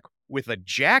come back with a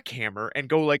jackhammer and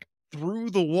go, like,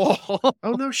 through the wall.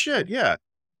 Oh, no shit. Yeah.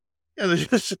 Yeah.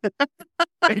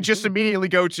 They just immediately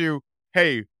go to,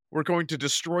 hey, we're going to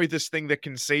destroy this thing that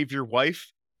can save your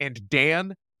wife. And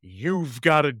Dan, you've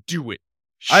got to do it.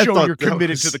 I Show thought you're that committed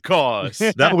was- to the cause.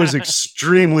 That was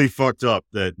extremely fucked up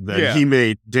that Yeah. he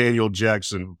made Daniel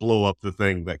Jackson blow up the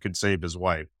thing that could save his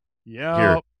wife.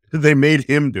 Yeah. Here, they made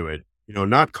him do it.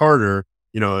 Not Carter.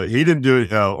 He didn't do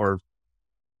it, or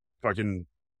fucking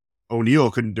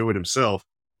O'Neill couldn't do it himself.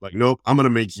 Like, nope, I'm going to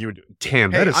make you do it.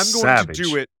 Damn, Hey, that is I'm going savage. to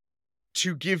do it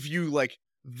to give you, like,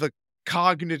 the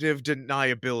cognitive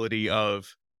deniability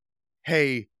of,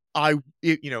 hey,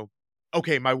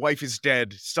 okay, my wife is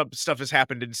dead. Stuff has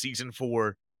happened in season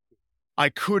 4. I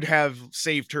could have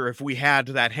saved her if we had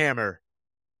that hammer,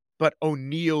 but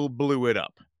O'Neill blew it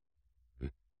up.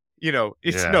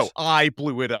 Yes. I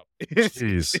blew it up.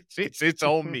 Jeez. It's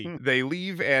all me. They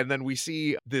leave, and then we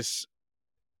see this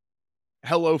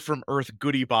Hello from Earth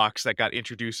goodie box that got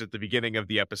introduced at the beginning of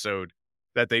the episode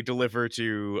that they deliver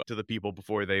to the people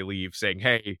before they leave, saying,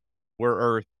 hey, we're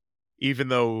Earth, even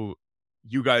though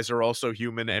you guys are also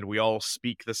human and we all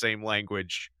speak the same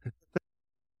language.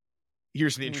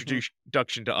 Here's an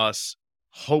introduction to us.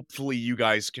 Hopefully you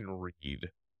guys can read.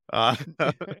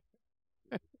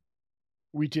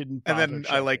 We didn't. And then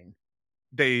bother I like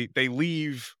checking. they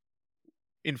leave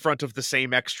in front of the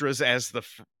same extras as the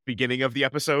beginning of the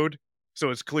episode. So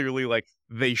it's clearly like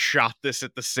they shot this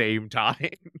at the same time.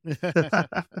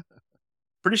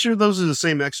 Pretty sure those are the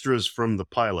same extras from the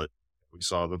pilot we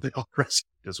saw that they all rescued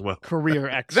as well. Career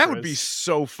extras. That would be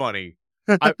so funny.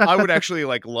 I would actually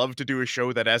love to do a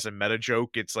show that as a meta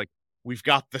joke, it's like we've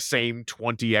got the same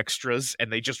 20 extras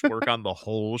and they just work on the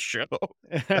whole show.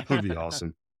 That would be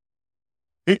awesome.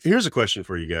 Here's a question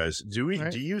for you guys. Do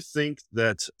you think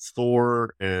that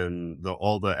Thor and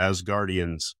all the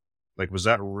Asgardians, was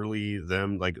that really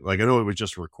them? Like I know it was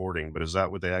just recording, but is that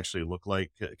what they actually look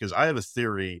like? Because I have a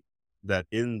theory that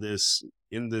in this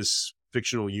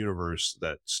fictional universe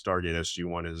that Stargate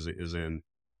SG1 is in,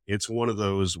 it's one of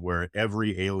those where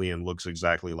every alien looks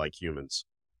exactly like humans.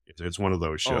 It's one of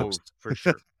those shows. Oh, for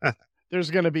sure. There's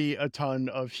going to be a ton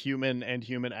of human and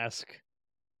human-esque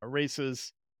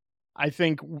races. I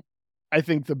think I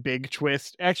think the big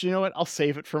twist, actually, you know what? I'll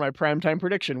save it for my primetime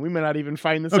prediction. We may not even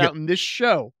find this Okay. out in this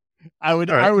show. I would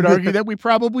All right. argue that we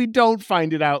probably don't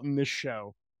find it out in this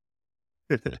show.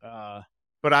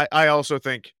 But I also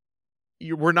think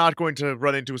we're not going to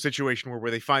run into a situation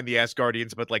where they find the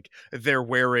Asgardians, but like they're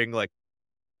wearing like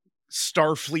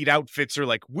Starfleet outfits or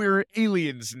like we're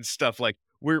aliens and stuff. Like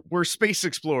we're space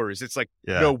explorers. It's like,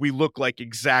 no, we look like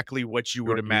exactly what you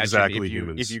would imagine exactly if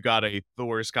humans. you got a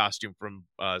Thor's costume from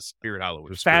Spirit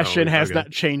Halloween. Fashion has Okay. not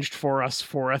changed for us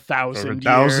for 1,000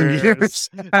 years.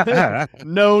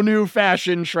 No new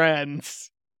fashion trends.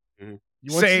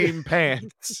 Same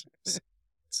pants.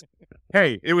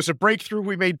 Hey, it was a breakthrough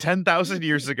we made 10,000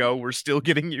 years ago. We're still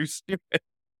getting used to it.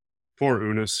 Poor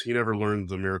Unis. He never learned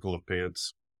the miracle of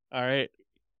pants. All right.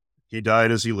 He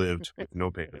died as he lived with no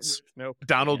pants. Nope.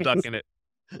 Donald Duck in it.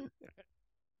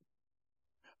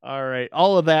 All right.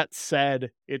 All of that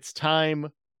said, it's time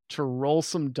to roll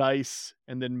some dice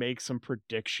and then make some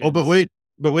predictions. Oh, but wait.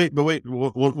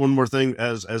 One more thing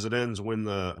as it ends, when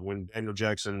Daniel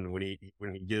Jackson, when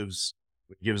he gives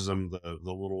them the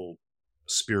little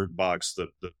spirit box, the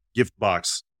gift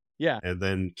box. Yeah. And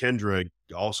then Kendra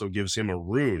also gives him a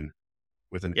rune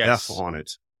with an Yes. F on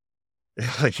it.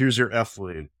 Like, here's your F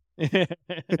lane. Press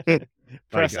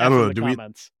Like, F I don't know, in the do we-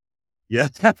 comments. Yeah.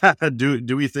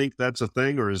 do we think that's a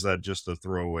thing, or is that just a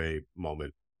throwaway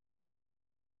moment?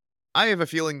 I have a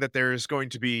feeling that there's going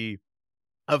to be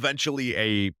eventually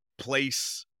a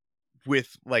place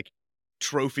with like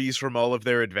trophies from all of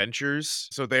their adventures.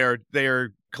 So they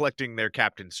are collecting their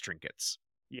captain's trinkets.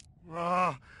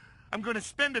 I'm going to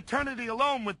spend eternity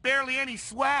alone with barely any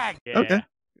swag. Yeah. Okay.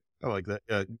 I like that.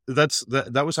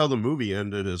 That was how the movie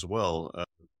ended as well.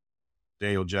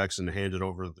 Daniel Jackson handed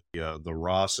over the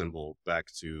Raw symbol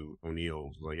back to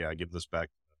O'Neill. Like, yeah, give this back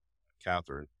to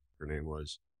Catherine, her name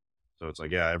was. So it's like,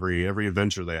 yeah, every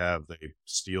adventure they have, they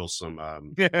steal some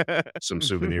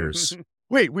souvenirs.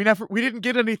 Wait, we didn't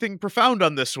get anything profound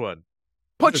on this one.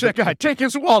 Punch that guy, take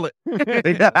his wallet.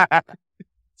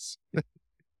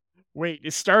 Wait,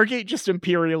 is Stargate just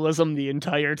imperialism the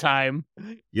entire time?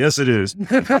 Yes, it is.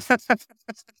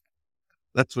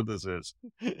 That's what this is.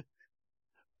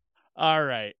 All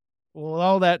right. Well, with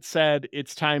all that said,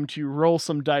 it's time to roll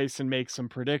some dice and make some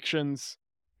predictions.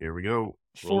 Here we go.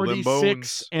 Roll them 4d6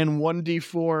 bones. and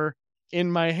 1d4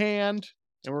 in my hand,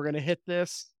 and we're going to hit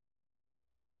this.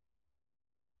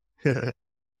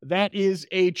 That is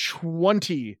a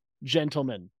 20,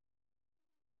 gentlemen.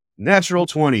 Natural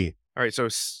 20. All right, so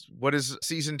what is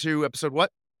season 2, episode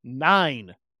what?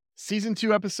 9. Season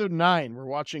 2, episode 9. We're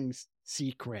watching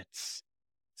Secrets.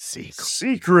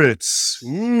 Secrets.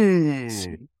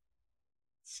 Ooh.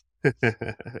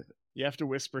 You have to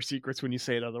whisper secrets when you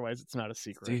say it, otherwise it's not a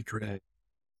secret. Secret.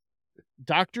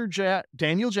 Dr.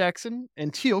 Daniel Jackson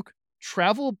and Teal'c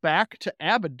travel back to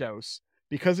Abydos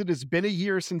because it has been a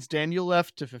year since Daniel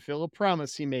left to fulfill a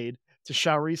promise he made to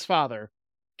Shari's father,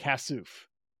 Kasuf.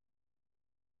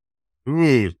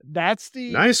 Ooh, That's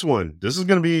the nice one. This is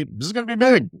gonna be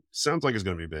big. Sounds like it's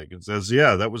gonna be big. It says,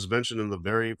 yeah, that was mentioned in the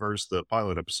very first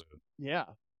pilot episode. Yeah.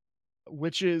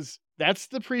 That's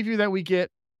the preview that we get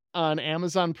on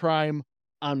Amazon Prime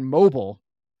on mobile.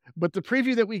 But the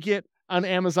preview that we get on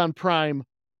Amazon Prime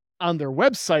on their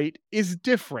website is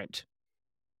different.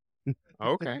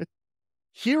 Okay.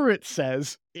 Here it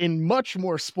says, in much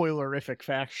more spoilerific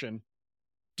fashion,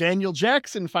 Daniel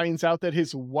Jackson finds out that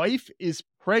his wife is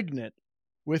pregnant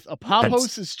with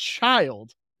Apophos'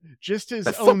 child, just as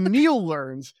O'Neill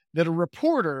learns that a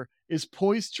reporter is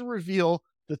poised to reveal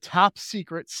the top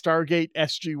secret Stargate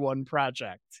SG1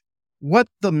 project. What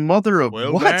the mother of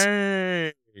Well, what?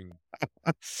 dang.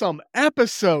 Some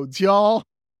episodes, y'all.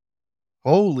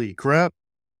 Holy crap.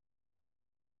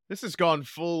 This has gone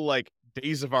full like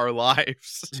Days of Our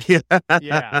Lives. Yeah.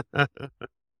 Yeah.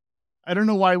 I don't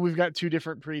know why we've got 2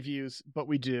 different previews, but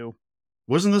we do.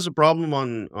 Wasn't this a problem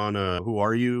on Who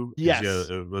Are You? 'Cause, Yes.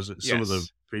 Yeah, was it some of the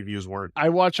Yes. previews weren't? I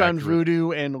watch on Accurate.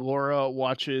 Vudu and Laura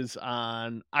watches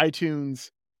on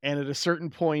iTunes. And at a certain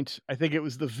point, I think it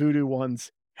was the Vudu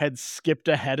ones, had skipped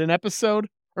ahead an episode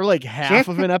or like half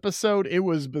of an episode. It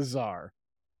was bizarre.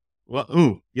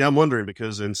 Well, yeah, I'm wondering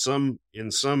because in some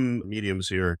mediums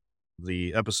here,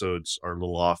 the episodes are a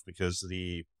little off because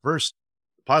the first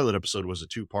pilot episode was a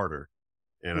 2-parter.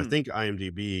 And I think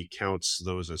IMDb counts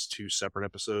those as 2 separate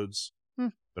episodes.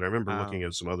 But I remember looking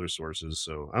at some other sources,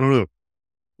 so I don't know.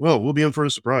 Well, we'll be in for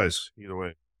a surprise either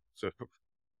way. So,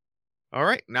 All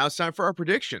right, now it's time for our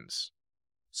predictions.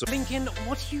 Lincoln,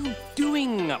 what are you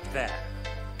doing up there?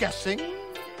 Guessing?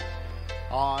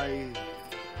 I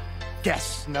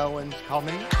guess no one's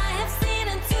coming. I have seen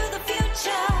into the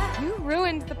future. You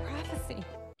ruined the prophecy.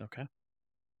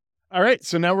 All right,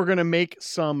 so now we're going to make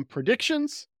some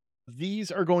predictions. These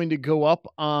are going to go up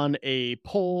on a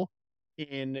poll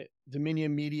in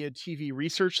Dominion Media TV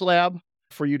Research Lab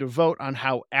for you to vote on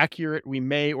how accurate we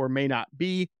may or may not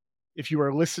be. If you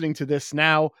are listening to this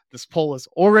now, this poll has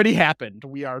already happened.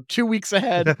 We are 2 weeks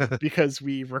ahead because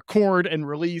we record and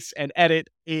release and edit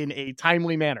in a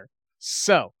timely manner.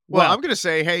 So, well, I'm going to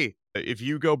say, hey, if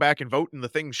you go back and vote and the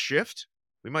things shift,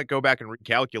 we might go back and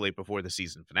recalculate before the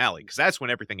season finale, because that's when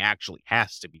everything actually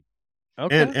has to be.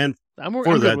 Okay. And I'm for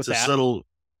good that, with to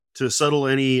that. settle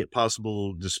any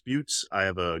possible disputes, I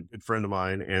have a good friend of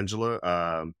mine, Angela.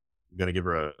 I'm going to give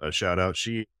her a shout out.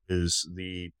 She is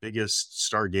the biggest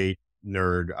Stargate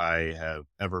nerd I have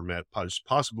ever met,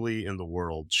 possibly in the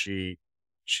world. She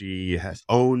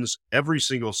owns every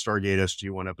single Stargate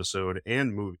SG1 episode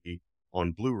and movie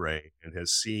on Blu-ray and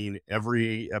has seen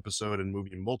every episode and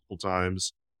movie multiple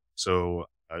times. So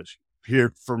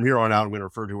from here on out, I'm going to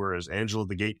refer to her as Angela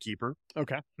the Gatekeeper.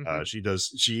 Okay. I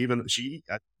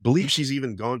believe she's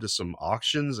even gone to some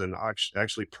auctions and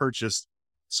actually purchased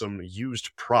some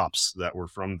used props that were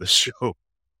from the show.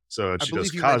 So she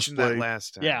does you cosplay. Mentioned that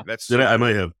last time. Yeah. I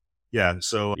might have. Yeah.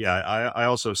 So yeah, I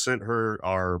also sent her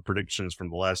our predictions from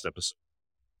the last episode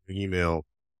email.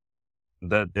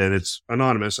 And it's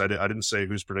anonymous. I didn't say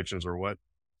whose predictions or what.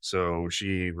 So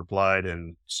she replied,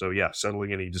 and so yeah,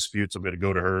 settling any disputes, I'm going to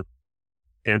go to her.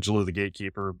 Angela the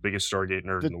Gatekeeper, biggest Stargate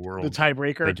nerd in the world. The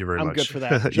tiebreaker. Thank you very much. I'm good for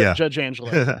that. Yeah. Judge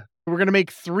Angela. We're going to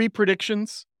make 3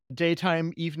 predictions: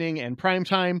 daytime, evening, and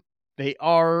primetime. They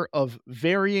are of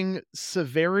varying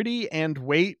severity and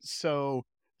weight. So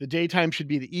the daytime should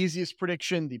be the easiest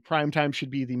prediction. The primetime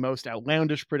should be the most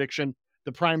outlandish prediction.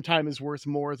 The primetime is worth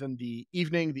more than the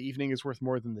evening. The evening is worth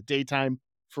more than the daytime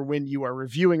for when you are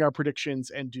reviewing our predictions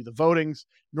and do the votings.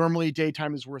 Normally,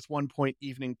 daytime is worth 1 point,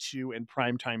 evening 2, and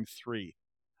primetime 3.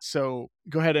 So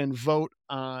go ahead and vote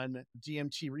on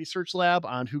DMT Research Lab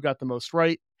on who got the most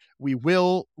right. We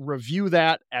will review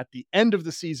that at the end of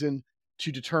the season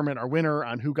to determine our winner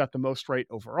on who got the most right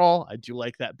overall. I do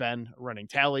like that, Ben, running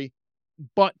tally.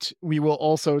 But we will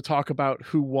also talk about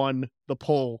who won the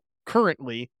poll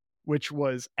currently, which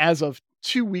was as of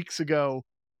 2 weeks ago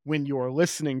when you're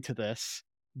listening to this,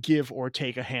 give or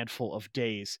take a handful of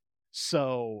days.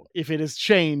 So if it has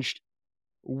changed,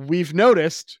 we've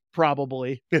noticed,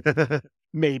 probably,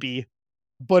 maybe,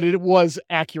 but it was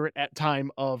accurate at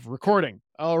time of recording.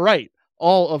 All right.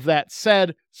 All of that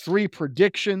said, 3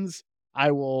 predictions. I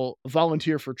will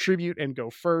volunteer for tribute and go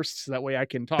first, so that way I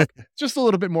can talk just a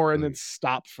little bit more and then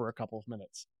stop for a couple of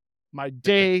minutes. My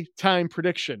daytime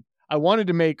prediction. I wanted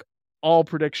to make all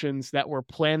predictions that were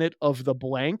planet of the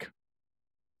blank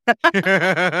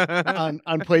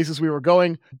on places we were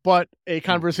going, but a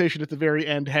conversation at the very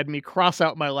end had me cross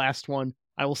out my last one.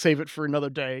 I will save it for another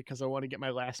day because I want to get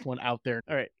my last one out there.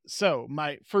 All right. So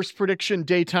my first prediction,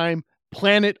 daytime,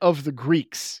 planet of the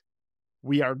Greeks.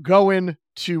 We are going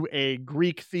to a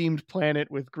Greek-themed planet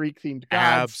with Greek-themed gods.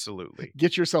 Absolutely.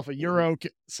 Get yourself a Euro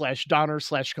 / Donner /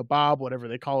 kebab, whatever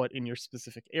they call it in your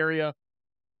specific area.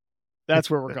 That's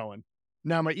where we're going.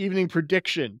 Now, my evening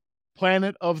prediction,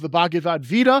 planet of the Bhagavad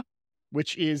Gita,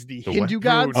 which is the Hindu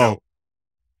gods. Oh,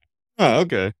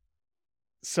 okay.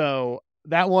 So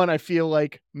that one, I feel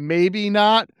like maybe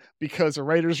not, because a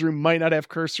writer's room might not have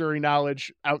cursory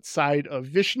knowledge outside of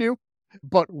Vishnu,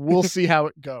 but we'll see how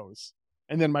it goes.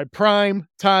 And then my prime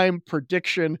time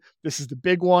prediction, this is the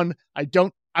big one.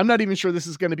 I'm not even sure this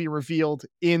is going to be revealed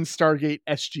in Stargate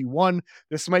SG1.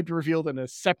 This might be revealed in a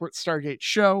separate Stargate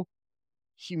show.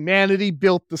 Humanity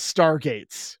built the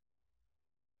Stargates.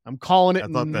 I'm calling it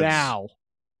now.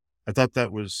 I thought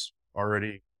that was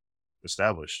already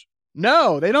established.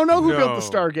 No, they don't know who built the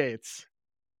Stargates.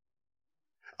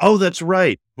 Oh, that's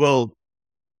right. Well,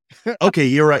 okay,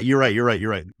 you're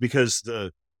right. Because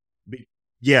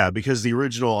because the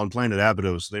original on planet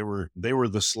Abydos, they were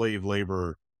the slave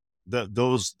labor.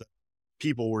 Those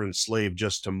people were enslaved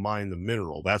just to mine the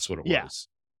mineral. That's what it was.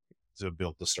 To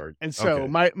build the Stargate. And so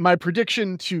my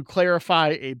prediction, to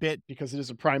clarify a bit, because it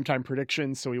is a primetime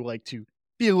prediction, so we like to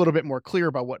be a little bit more clear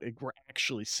about what we're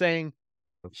actually saying.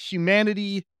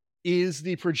 Humanity is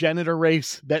the progenitor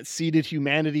race that seeded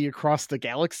humanity across the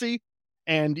galaxy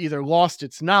and either lost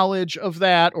its knowledge of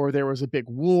that, or there was a big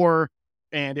war,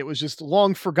 and it was just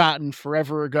long forgotten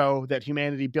forever ago that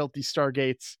humanity built these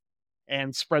Stargates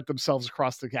and spread themselves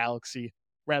across the galaxy,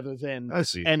 rather than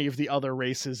any of the other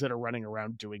races that are running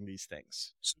around doing these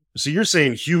things. So you're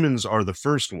saying humans are the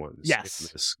first ones in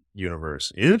this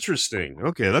universe. Interesting.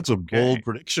 Okay, that's a bold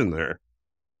prediction there.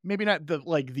 Maybe not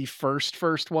the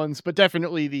first ones, but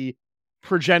definitely the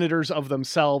progenitors of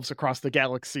themselves across the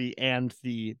galaxy and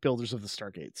the builders of the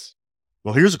Stargates.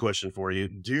 Well, here's a question for you.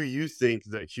 Do you think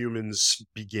that humans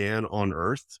began on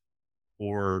Earth,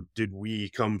 or did we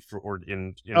come for, or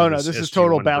in Oh no, this is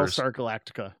total SG1 verse? Battlestar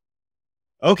Galactica.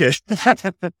 Okay.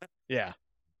 Yeah.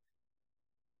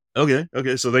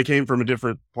 Okay. So they came from a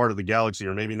different part of the galaxy,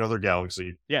 or maybe another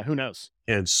galaxy, Yeah, who knows?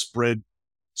 and spread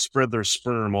their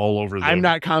sperm all over the. I'm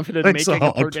not confident It's making a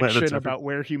all planets prediction everywhere. about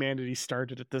where humanity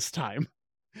started at this time.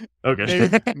 Okay.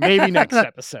 Maybe next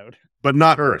episode. But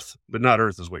not Earth. But not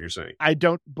Earth is what you're saying. I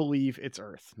don't believe it's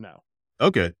Earth. No.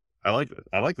 Okay. I like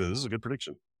that. This is a good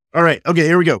prediction. All right. Okay,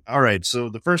 here we go. All right. So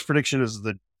the first prediction is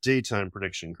the daytime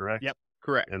prediction, correct? Yep.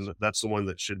 Correct. And that's the one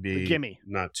that should be gimme.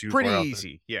 not too Pretty far out there.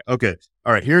 easy. Yeah. Okay.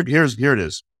 All right. Here it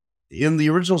is. In the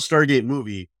original Stargate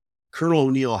movie, Colonel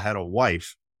O'Neill had a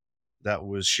wife that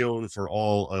was shown for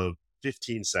all of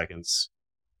 15 seconds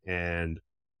and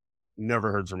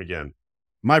never heard from again.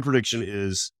 My prediction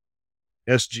is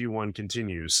SG1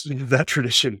 continues that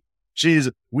tradition.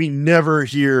 We never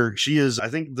hear, I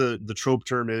think the trope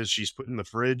term is she's put in the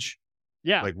fridge.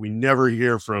 Yeah. Like we never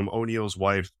hear from O'Neill's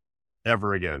wife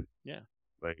ever again. Yeah.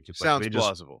 Like it's Sounds like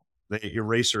plausible. they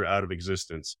erase her out of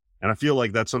existence. And I feel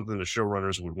like that's something the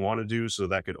showrunners would want to do, so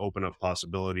that could open up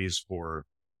possibilities for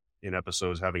in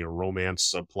episodes having a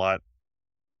romance subplot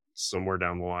somewhere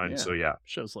down the line. Yeah. So yeah,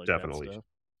 Shows like definitely. That stuff.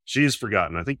 She is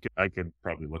forgotten. I think I could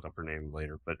probably look up her name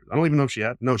later, but I don't even know if she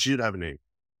had. No, she did have a name.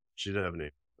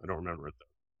 I don't remember it though.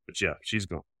 But yeah, she's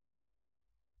gone.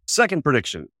 Second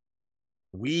prediction.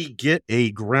 We get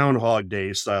a Groundhog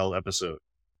Day style episode.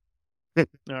 All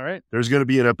right. There's going to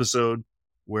be an episode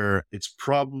where it's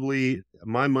probably,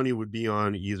 my money would be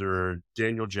on either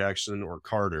Daniel Jackson or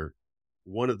Carter.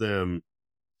 One of them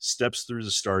steps through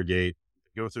the Stargate,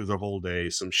 go through the whole day,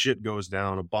 some shit goes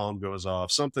down, a bomb goes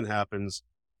off, something happens,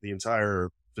 the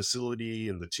entire facility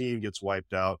and the team gets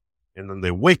wiped out, and then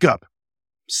they wake up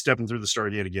stepping through the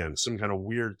Stargate again. Some kind of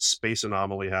weird space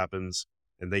anomaly happens,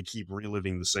 and they keep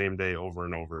reliving the same day over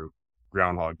and over,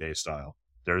 Groundhog Day style.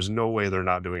 There's no way they're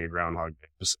not doing a Groundhog Day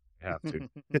episode. They have to.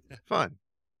 Fun.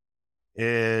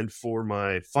 And for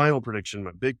my final prediction,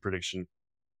 my big prediction,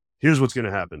 here's what's going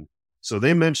to happen. So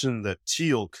they mentioned that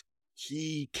Teal'c,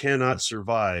 he cannot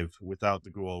survive without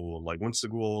the Goa'uld. Like once the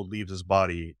Goa'uld leaves his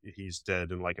body, he's dead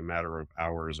in like a matter of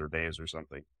hours or days or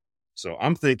something. So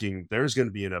I'm thinking there's going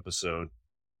to be an episode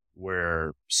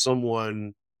where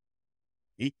someone,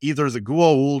 either the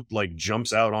Goa'uld like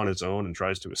jumps out on its own and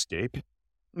tries to escape,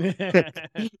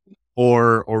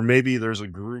 or maybe there's a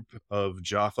group of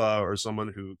Jaffa or someone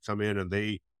who come in and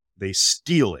they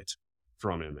steal it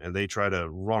from him and they try to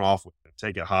run off with it,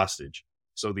 take it hostage.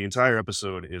 So the entire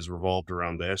episode is revolved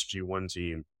around the SG1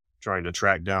 team trying to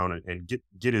track down and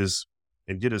get his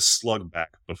slug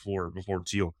back before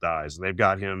Teal'c dies. And they've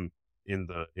got him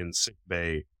in sick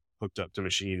bay, hooked up to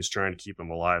machines, trying to keep him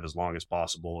alive as long as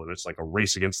possible. And it's like a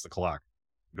race against the clock.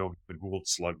 Go get the Goa'uld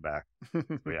slug back. So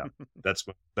yeah, that's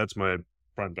my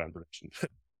primetime prediction.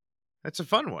 That's a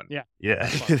fun one. Yeah.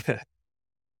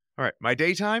 All right. My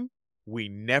daytime, we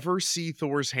never see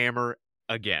Thor's hammer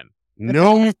again.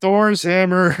 No Thor's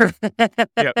hammer.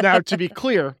 Yeah. Now, to be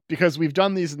clear, because we've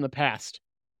done these in the past,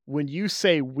 when you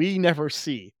say we never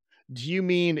see, do you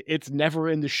mean it's never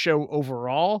in the show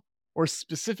overall, or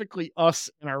specifically us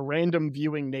in our random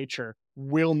viewing nature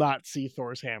will not see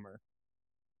Thor's hammer?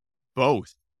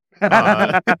 Both. Cool.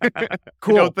 I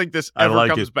don't think this ever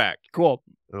like comes it. back. Cool.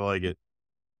 I like it.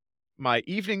 My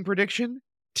evening prediction,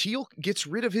 Teal'c gets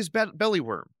rid of his belly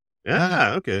worm.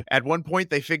 Yeah, okay. At one point,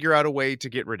 they figure out a way to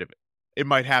get rid of it. It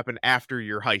might happen after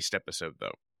your heist episode,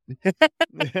 though.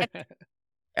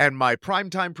 And my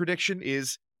primetime prediction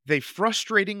is they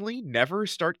frustratingly never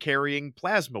start carrying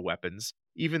plasma weapons,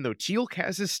 even though Teal'c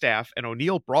has his staff and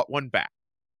O'Neill brought one back.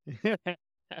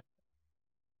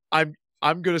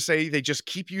 I'm going to say they just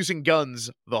keep using guns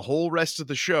the whole rest of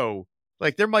the show.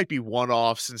 Like, there might be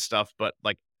one-offs and stuff, but,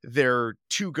 like, their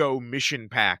to-go mission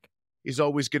pack is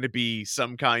always going to be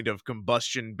some kind of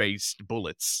combustion-based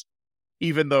bullets.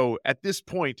 Even though, at this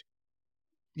point,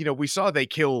 you know, we saw they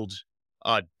killed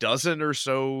a dozen or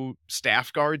so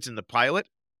staff guards in the pilot.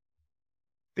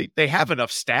 They have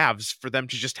enough staffs for them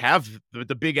to just have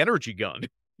the big energy gun.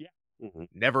 Yeah. Mm-hmm.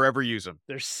 Never, ever use them.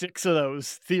 There's 6 of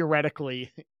those,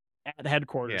 theoretically, at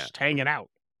headquarters, hanging out.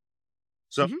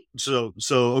 So,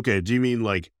 okay. Do you mean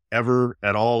like ever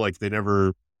at all? Like they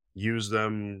never use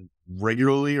them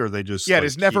regularly, or they just it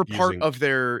is never part of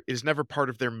their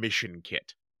mission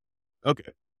kit.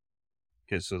 Okay.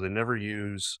 So they never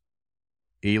use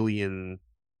alien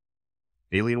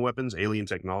weapons, alien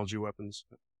technology weapons.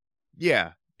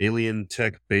 Yeah, alien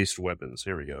tech based weapons.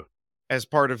 Here we go. as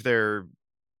part of their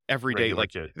everyday. Regular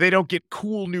Like kid. they don't get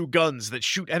cool new guns that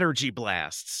shoot energy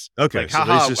blasts. Okay, like, so they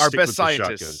haha, just our stick best with the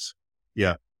scientists. shotguns.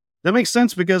 Yeah, that makes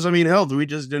sense because I mean, hell, we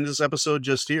just in this episode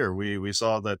just here we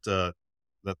saw that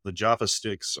that the Jaffa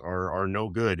sticks are no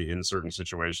good in certain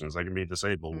situations. They can be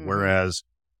disabled, whereas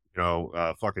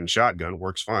fucking shotgun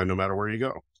works fine no matter where you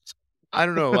go. I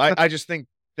don't know. I just think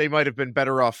they might have been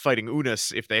better off fighting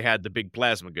Unis if they had the big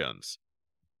plasma guns.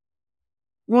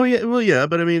 Well, yeah,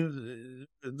 but I mean,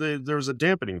 there was a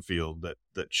dampening field that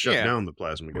shut Yeah. down the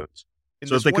plasma guns. In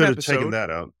So if this they one could have episode- taken that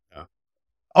out, yeah.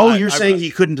 Oh, you're I- saying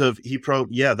he couldn't have?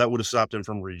 Yeah, that would have stopped him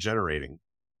from regenerating.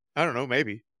 I don't know,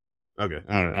 maybe. Okay,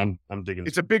 I don't know. I'm digging.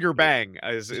 It's a bigger bang,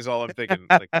 is all I'm thinking.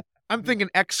 Like, I'm thinking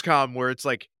XCOM, where it's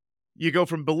like you go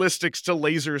from ballistics to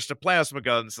lasers to plasma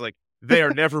guns. Like they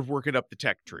are never working up the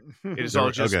tech tree. It is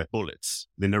all just bullets.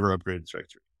 They never upgraded the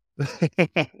trajectory.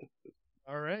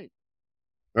 All right.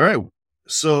 All right.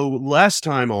 So last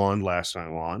time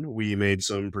on, we made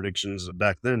some predictions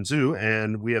back then too,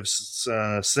 and we have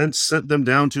sent them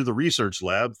down to the research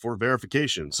lab for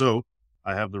verification. So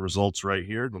I have the results right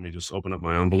here. Let me just open up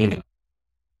my envelope.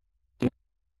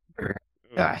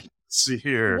 Let's see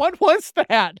here. What was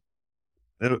that?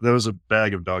 That was a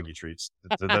bag of doggy treats.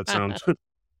 Did that sound?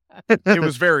 It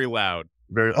was very loud.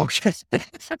 Very okay.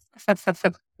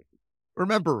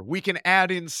 Remember, we can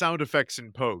add in sound effects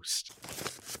in post.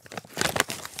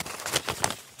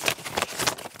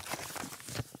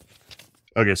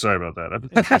 Okay, sorry about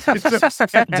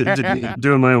that.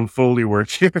 Doing my own Foley work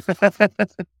here.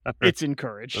 It's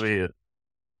encouraged. Let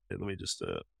me just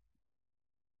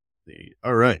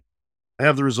all right. I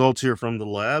have the results here from the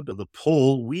lab. The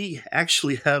poll, we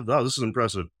actually have, this is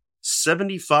impressive,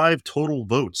 75 total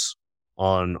votes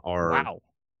on our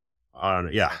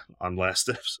on last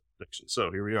steps prediction.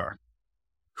 So here we are.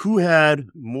 Who had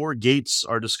more gates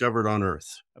are discovered on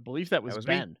Earth? I believe that was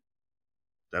Ben. Me.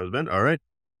 That was Ben. All right.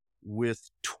 With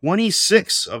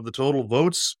 26 of the total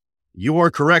votes, you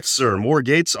are correct, sir. More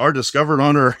gates are discovered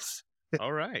on Earth.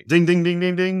 All right. Ding, ding, ding,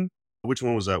 ding, ding. Which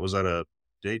one was that? Was that a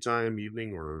daytime,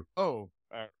 evening, or? Oh,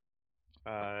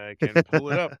 I can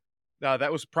pull it up. No,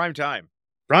 that was prime time.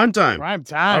 Prime time. Prime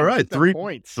time. All right. 3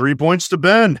 points. 3 points to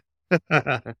Ben.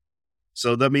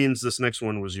 So that means this next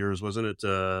one was yours, wasn't it?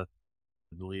 I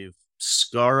believe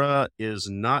Skara is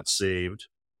not saved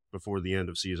before the end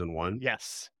of season 1.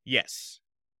 Yes. Yes.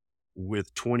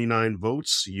 With 29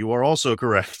 votes, you are also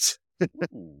correct.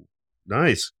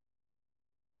 Nice.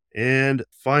 And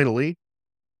finally,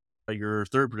 your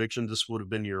third prediction, this would have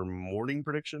been your morning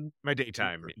prediction? My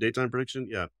daytime. Daytime prediction,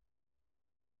 yeah.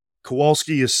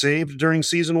 Kowalski is saved during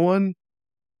season 1.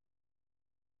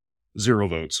 0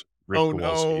 votes. Rip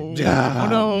Kowalski. Oh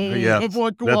no. Yeah, My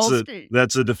boy Kowalski.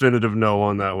 that's a definitive no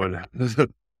on that one.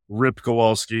 Rip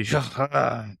Kowalski.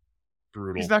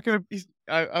 Brutal. He's not gonna.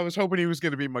 I was hoping he was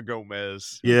gonna be my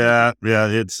Gomez. Yeah.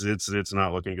 It's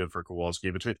not looking good for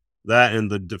Kowalski. Between that and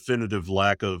the definitive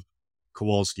lack of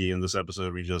Kowalski in this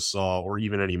episode we just saw, or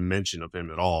even any mention of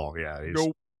him at all. Yeah,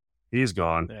 he's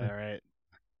gone. Yeah, right.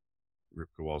 Rip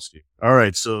Kowalski. All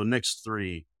right, so next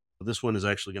 3. This one is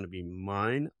actually going to be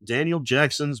mine. Daniel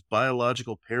Jackson's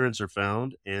biological parents are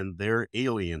found, and they're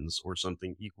aliens or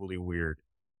something equally weird.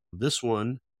 This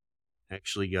one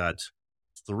actually got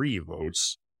 3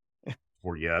 votes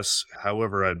for yes.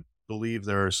 However, I believe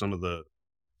there are some of the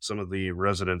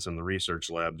residents in the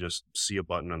research lab just see a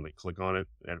button and they click on it,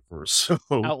 and for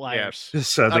Outliers.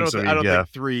 So I don't think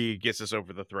 3 gets us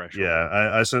over the threshold. Yeah,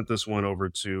 I sent this one over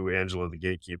to Angela, the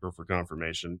gatekeeper, for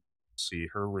confirmation. See,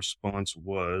 her response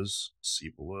was, see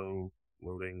below,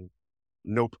 loading.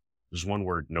 Nope. There's one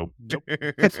word. Nope.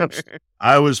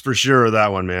 I was for sure of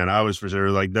that one, man. I was for sure.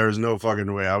 Like, there's no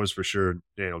fucking way. I was for sure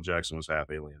Daniel Jackson was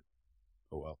half alien.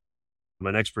 Oh, well.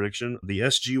 My next prediction, the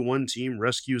SG1 team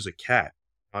rescues a cat.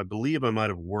 I believe I might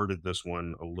have worded this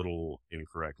one a little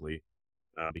incorrectly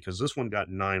because this one got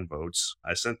 9 votes.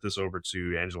 I sent this over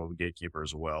to Angela, the gatekeeper,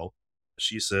 as well.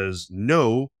 She says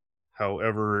no.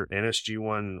 However, an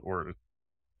SG1 or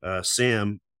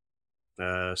Sam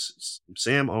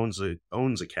owns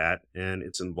a cat, and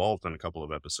it's involved in a couple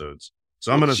of episodes.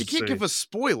 So I'm gonna. She can't give us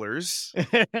spoilers.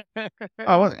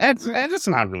 That's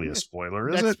not really a spoiler,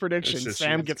 is Next it? prediction: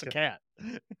 Sam gets a cat.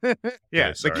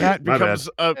 Yeah, Okay,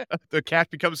 sorry. the cat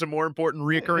becomes a more important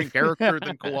reoccurring character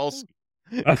than Kowalski.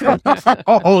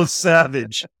 Oh,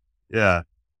 savage! Yeah.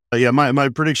 My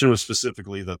prediction was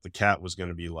specifically that the cat was going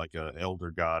to be like an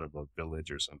elder god of a village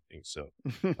or something. So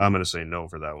I'm going to say no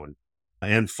for that one.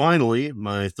 And finally,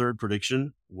 my third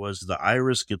prediction was the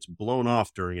iris gets blown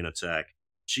off during an attack.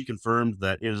 She confirmed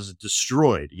that it is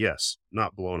destroyed. Yes,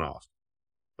 not blown off.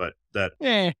 But that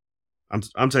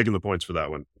I'm taking the points for that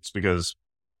one. It's because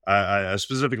I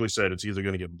specifically said it's either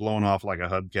going to get blown off like a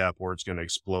hubcap or it's going to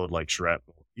explode like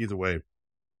shrapnel. Either way,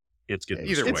 it's getting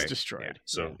It's destroyed. Yeah.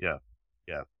 So yeah.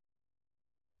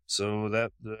 So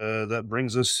that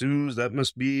brings us to, that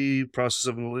must be process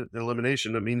of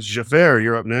elimination. That means Jaffa,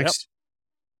 you're up next.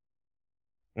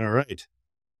 Yep. All right.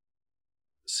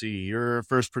 Let's see, your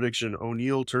first prediction: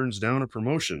 O'Neill turns down a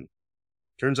promotion.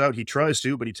 Turns out he tries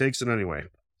to, but he takes it anyway.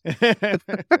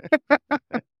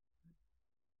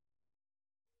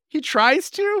 He tries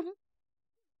to?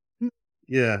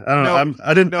 Yeah, I don't know.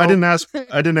 I didn't ask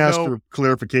for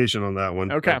clarification on that one.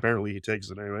 Okay. Apparently he takes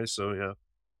it anyway, so yeah.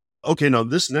 Okay, now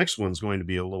this next one's going to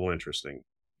be a little interesting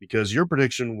because your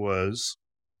prediction was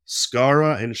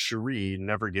Skara and Cherie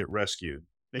never get rescued.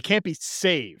 They can't be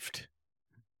saved.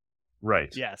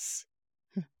 Right. Yes.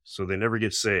 So they never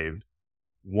get saved.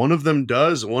 One of them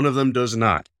does, one of them does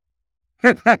not.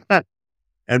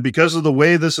 And because of the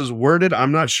way this is worded,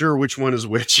 I'm not sure which one is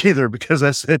which either, because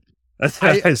I said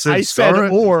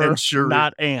Skara or, and Cherie.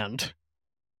 not and.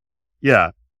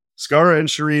 Yeah. Skara and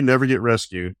Cherie never get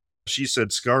rescued. She said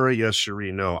Skara, yes,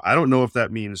 Cherie, no. I don't know if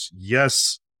that means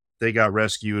yes, they got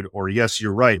rescued, or yes,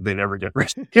 you're right, they never get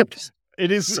rescued.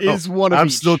 It is one of I'm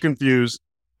each. still confused.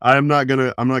 I'm not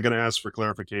gonna ask for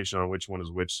clarification on which one is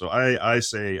which. So I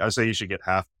say you should get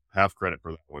half credit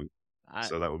for that one.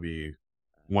 So that would be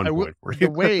 1 point for you. The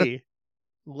way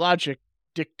logic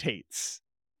dictates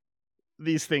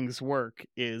these things work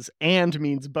is and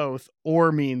means both,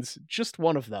 or means just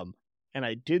one of them. And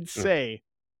I did say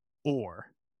or.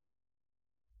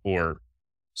 Or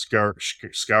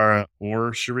Skara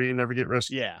or Cherie never get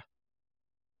rescued.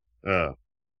 Yeah.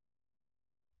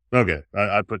 Okay.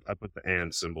 I put the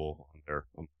and symbol on there.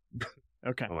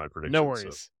 Okay. On my prediction. No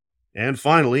worries. So. And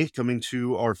finally, coming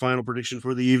to our final prediction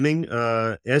for the evening,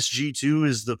 SG2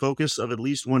 is the focus of at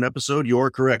least one episode.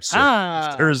 You're correct,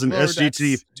 sir. There is an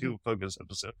SG2 focus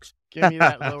episode. Give me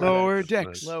that lower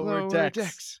decks. Lower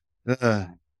decks.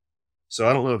 So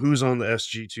I don't know who's on the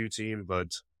SG2 team, but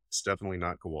it's definitely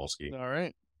not Kowalski. All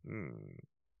right.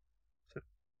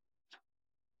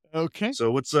 Okay.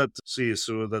 So what's that? See,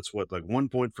 so that's what, like 1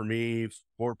 point for me,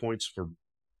 4 points for,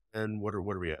 and what are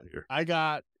we at here? I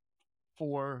got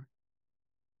 4.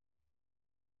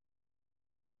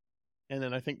 And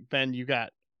then I think, Ben, you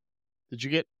got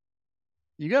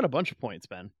a bunch of points,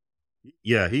 Ben.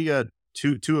 Yeah, he got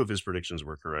two of his predictions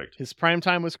were correct. His prime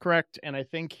time was correct, and I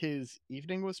think his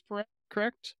evening was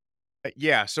correct.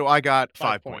 Yeah, so I got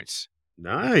 5 points.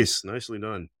 Nice. Nicely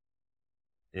done.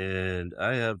 And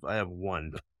I have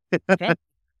 1. Okay.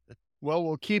 Well,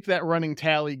 we'll keep that running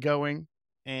tally going,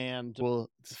 and we'll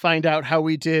find out how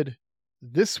we did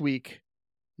this week,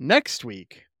 next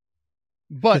week.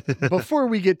 But before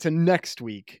we get to next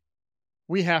week,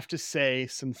 we have to say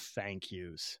some thank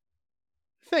yous.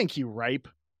 Thank you, Ripe,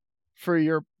 for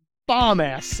your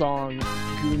bomb-ass song,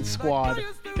 Goon Squad,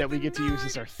 that we get to use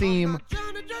as our theme.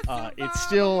 It's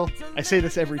still, I say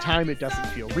this every time, it doesn't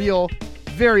feel real.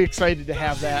 Very excited to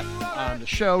have that on the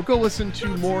show. Go listen to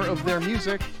more of their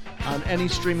music on any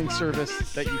streaming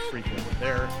service that you frequent.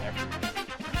 They're everywhere.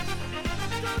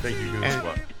 Thank you, Goon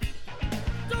Squad.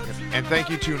 And thank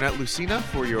you to Net Lucina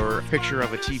for your picture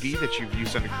of a TV that you've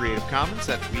used under Creative Commons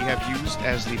that we have used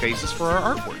as the basis for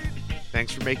our artwork.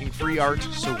 Thanks for making free art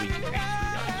so we can make free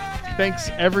art. Thanks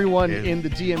everyone in the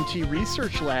DMT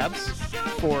Research Labs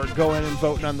for going and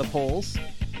voting on the polls,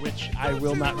 which I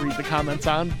will not read the comments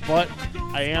on, but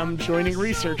I am joining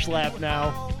Research Lab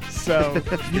now, so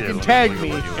you can tag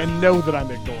me and know that I'm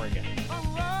ignoring it.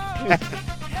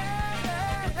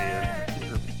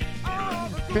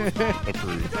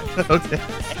 Okay.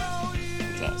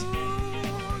 That's awesome.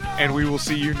 And we will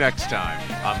see you next time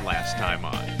on Last Time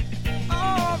On.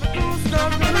 All the cool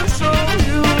stuff gonna show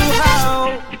you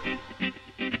how.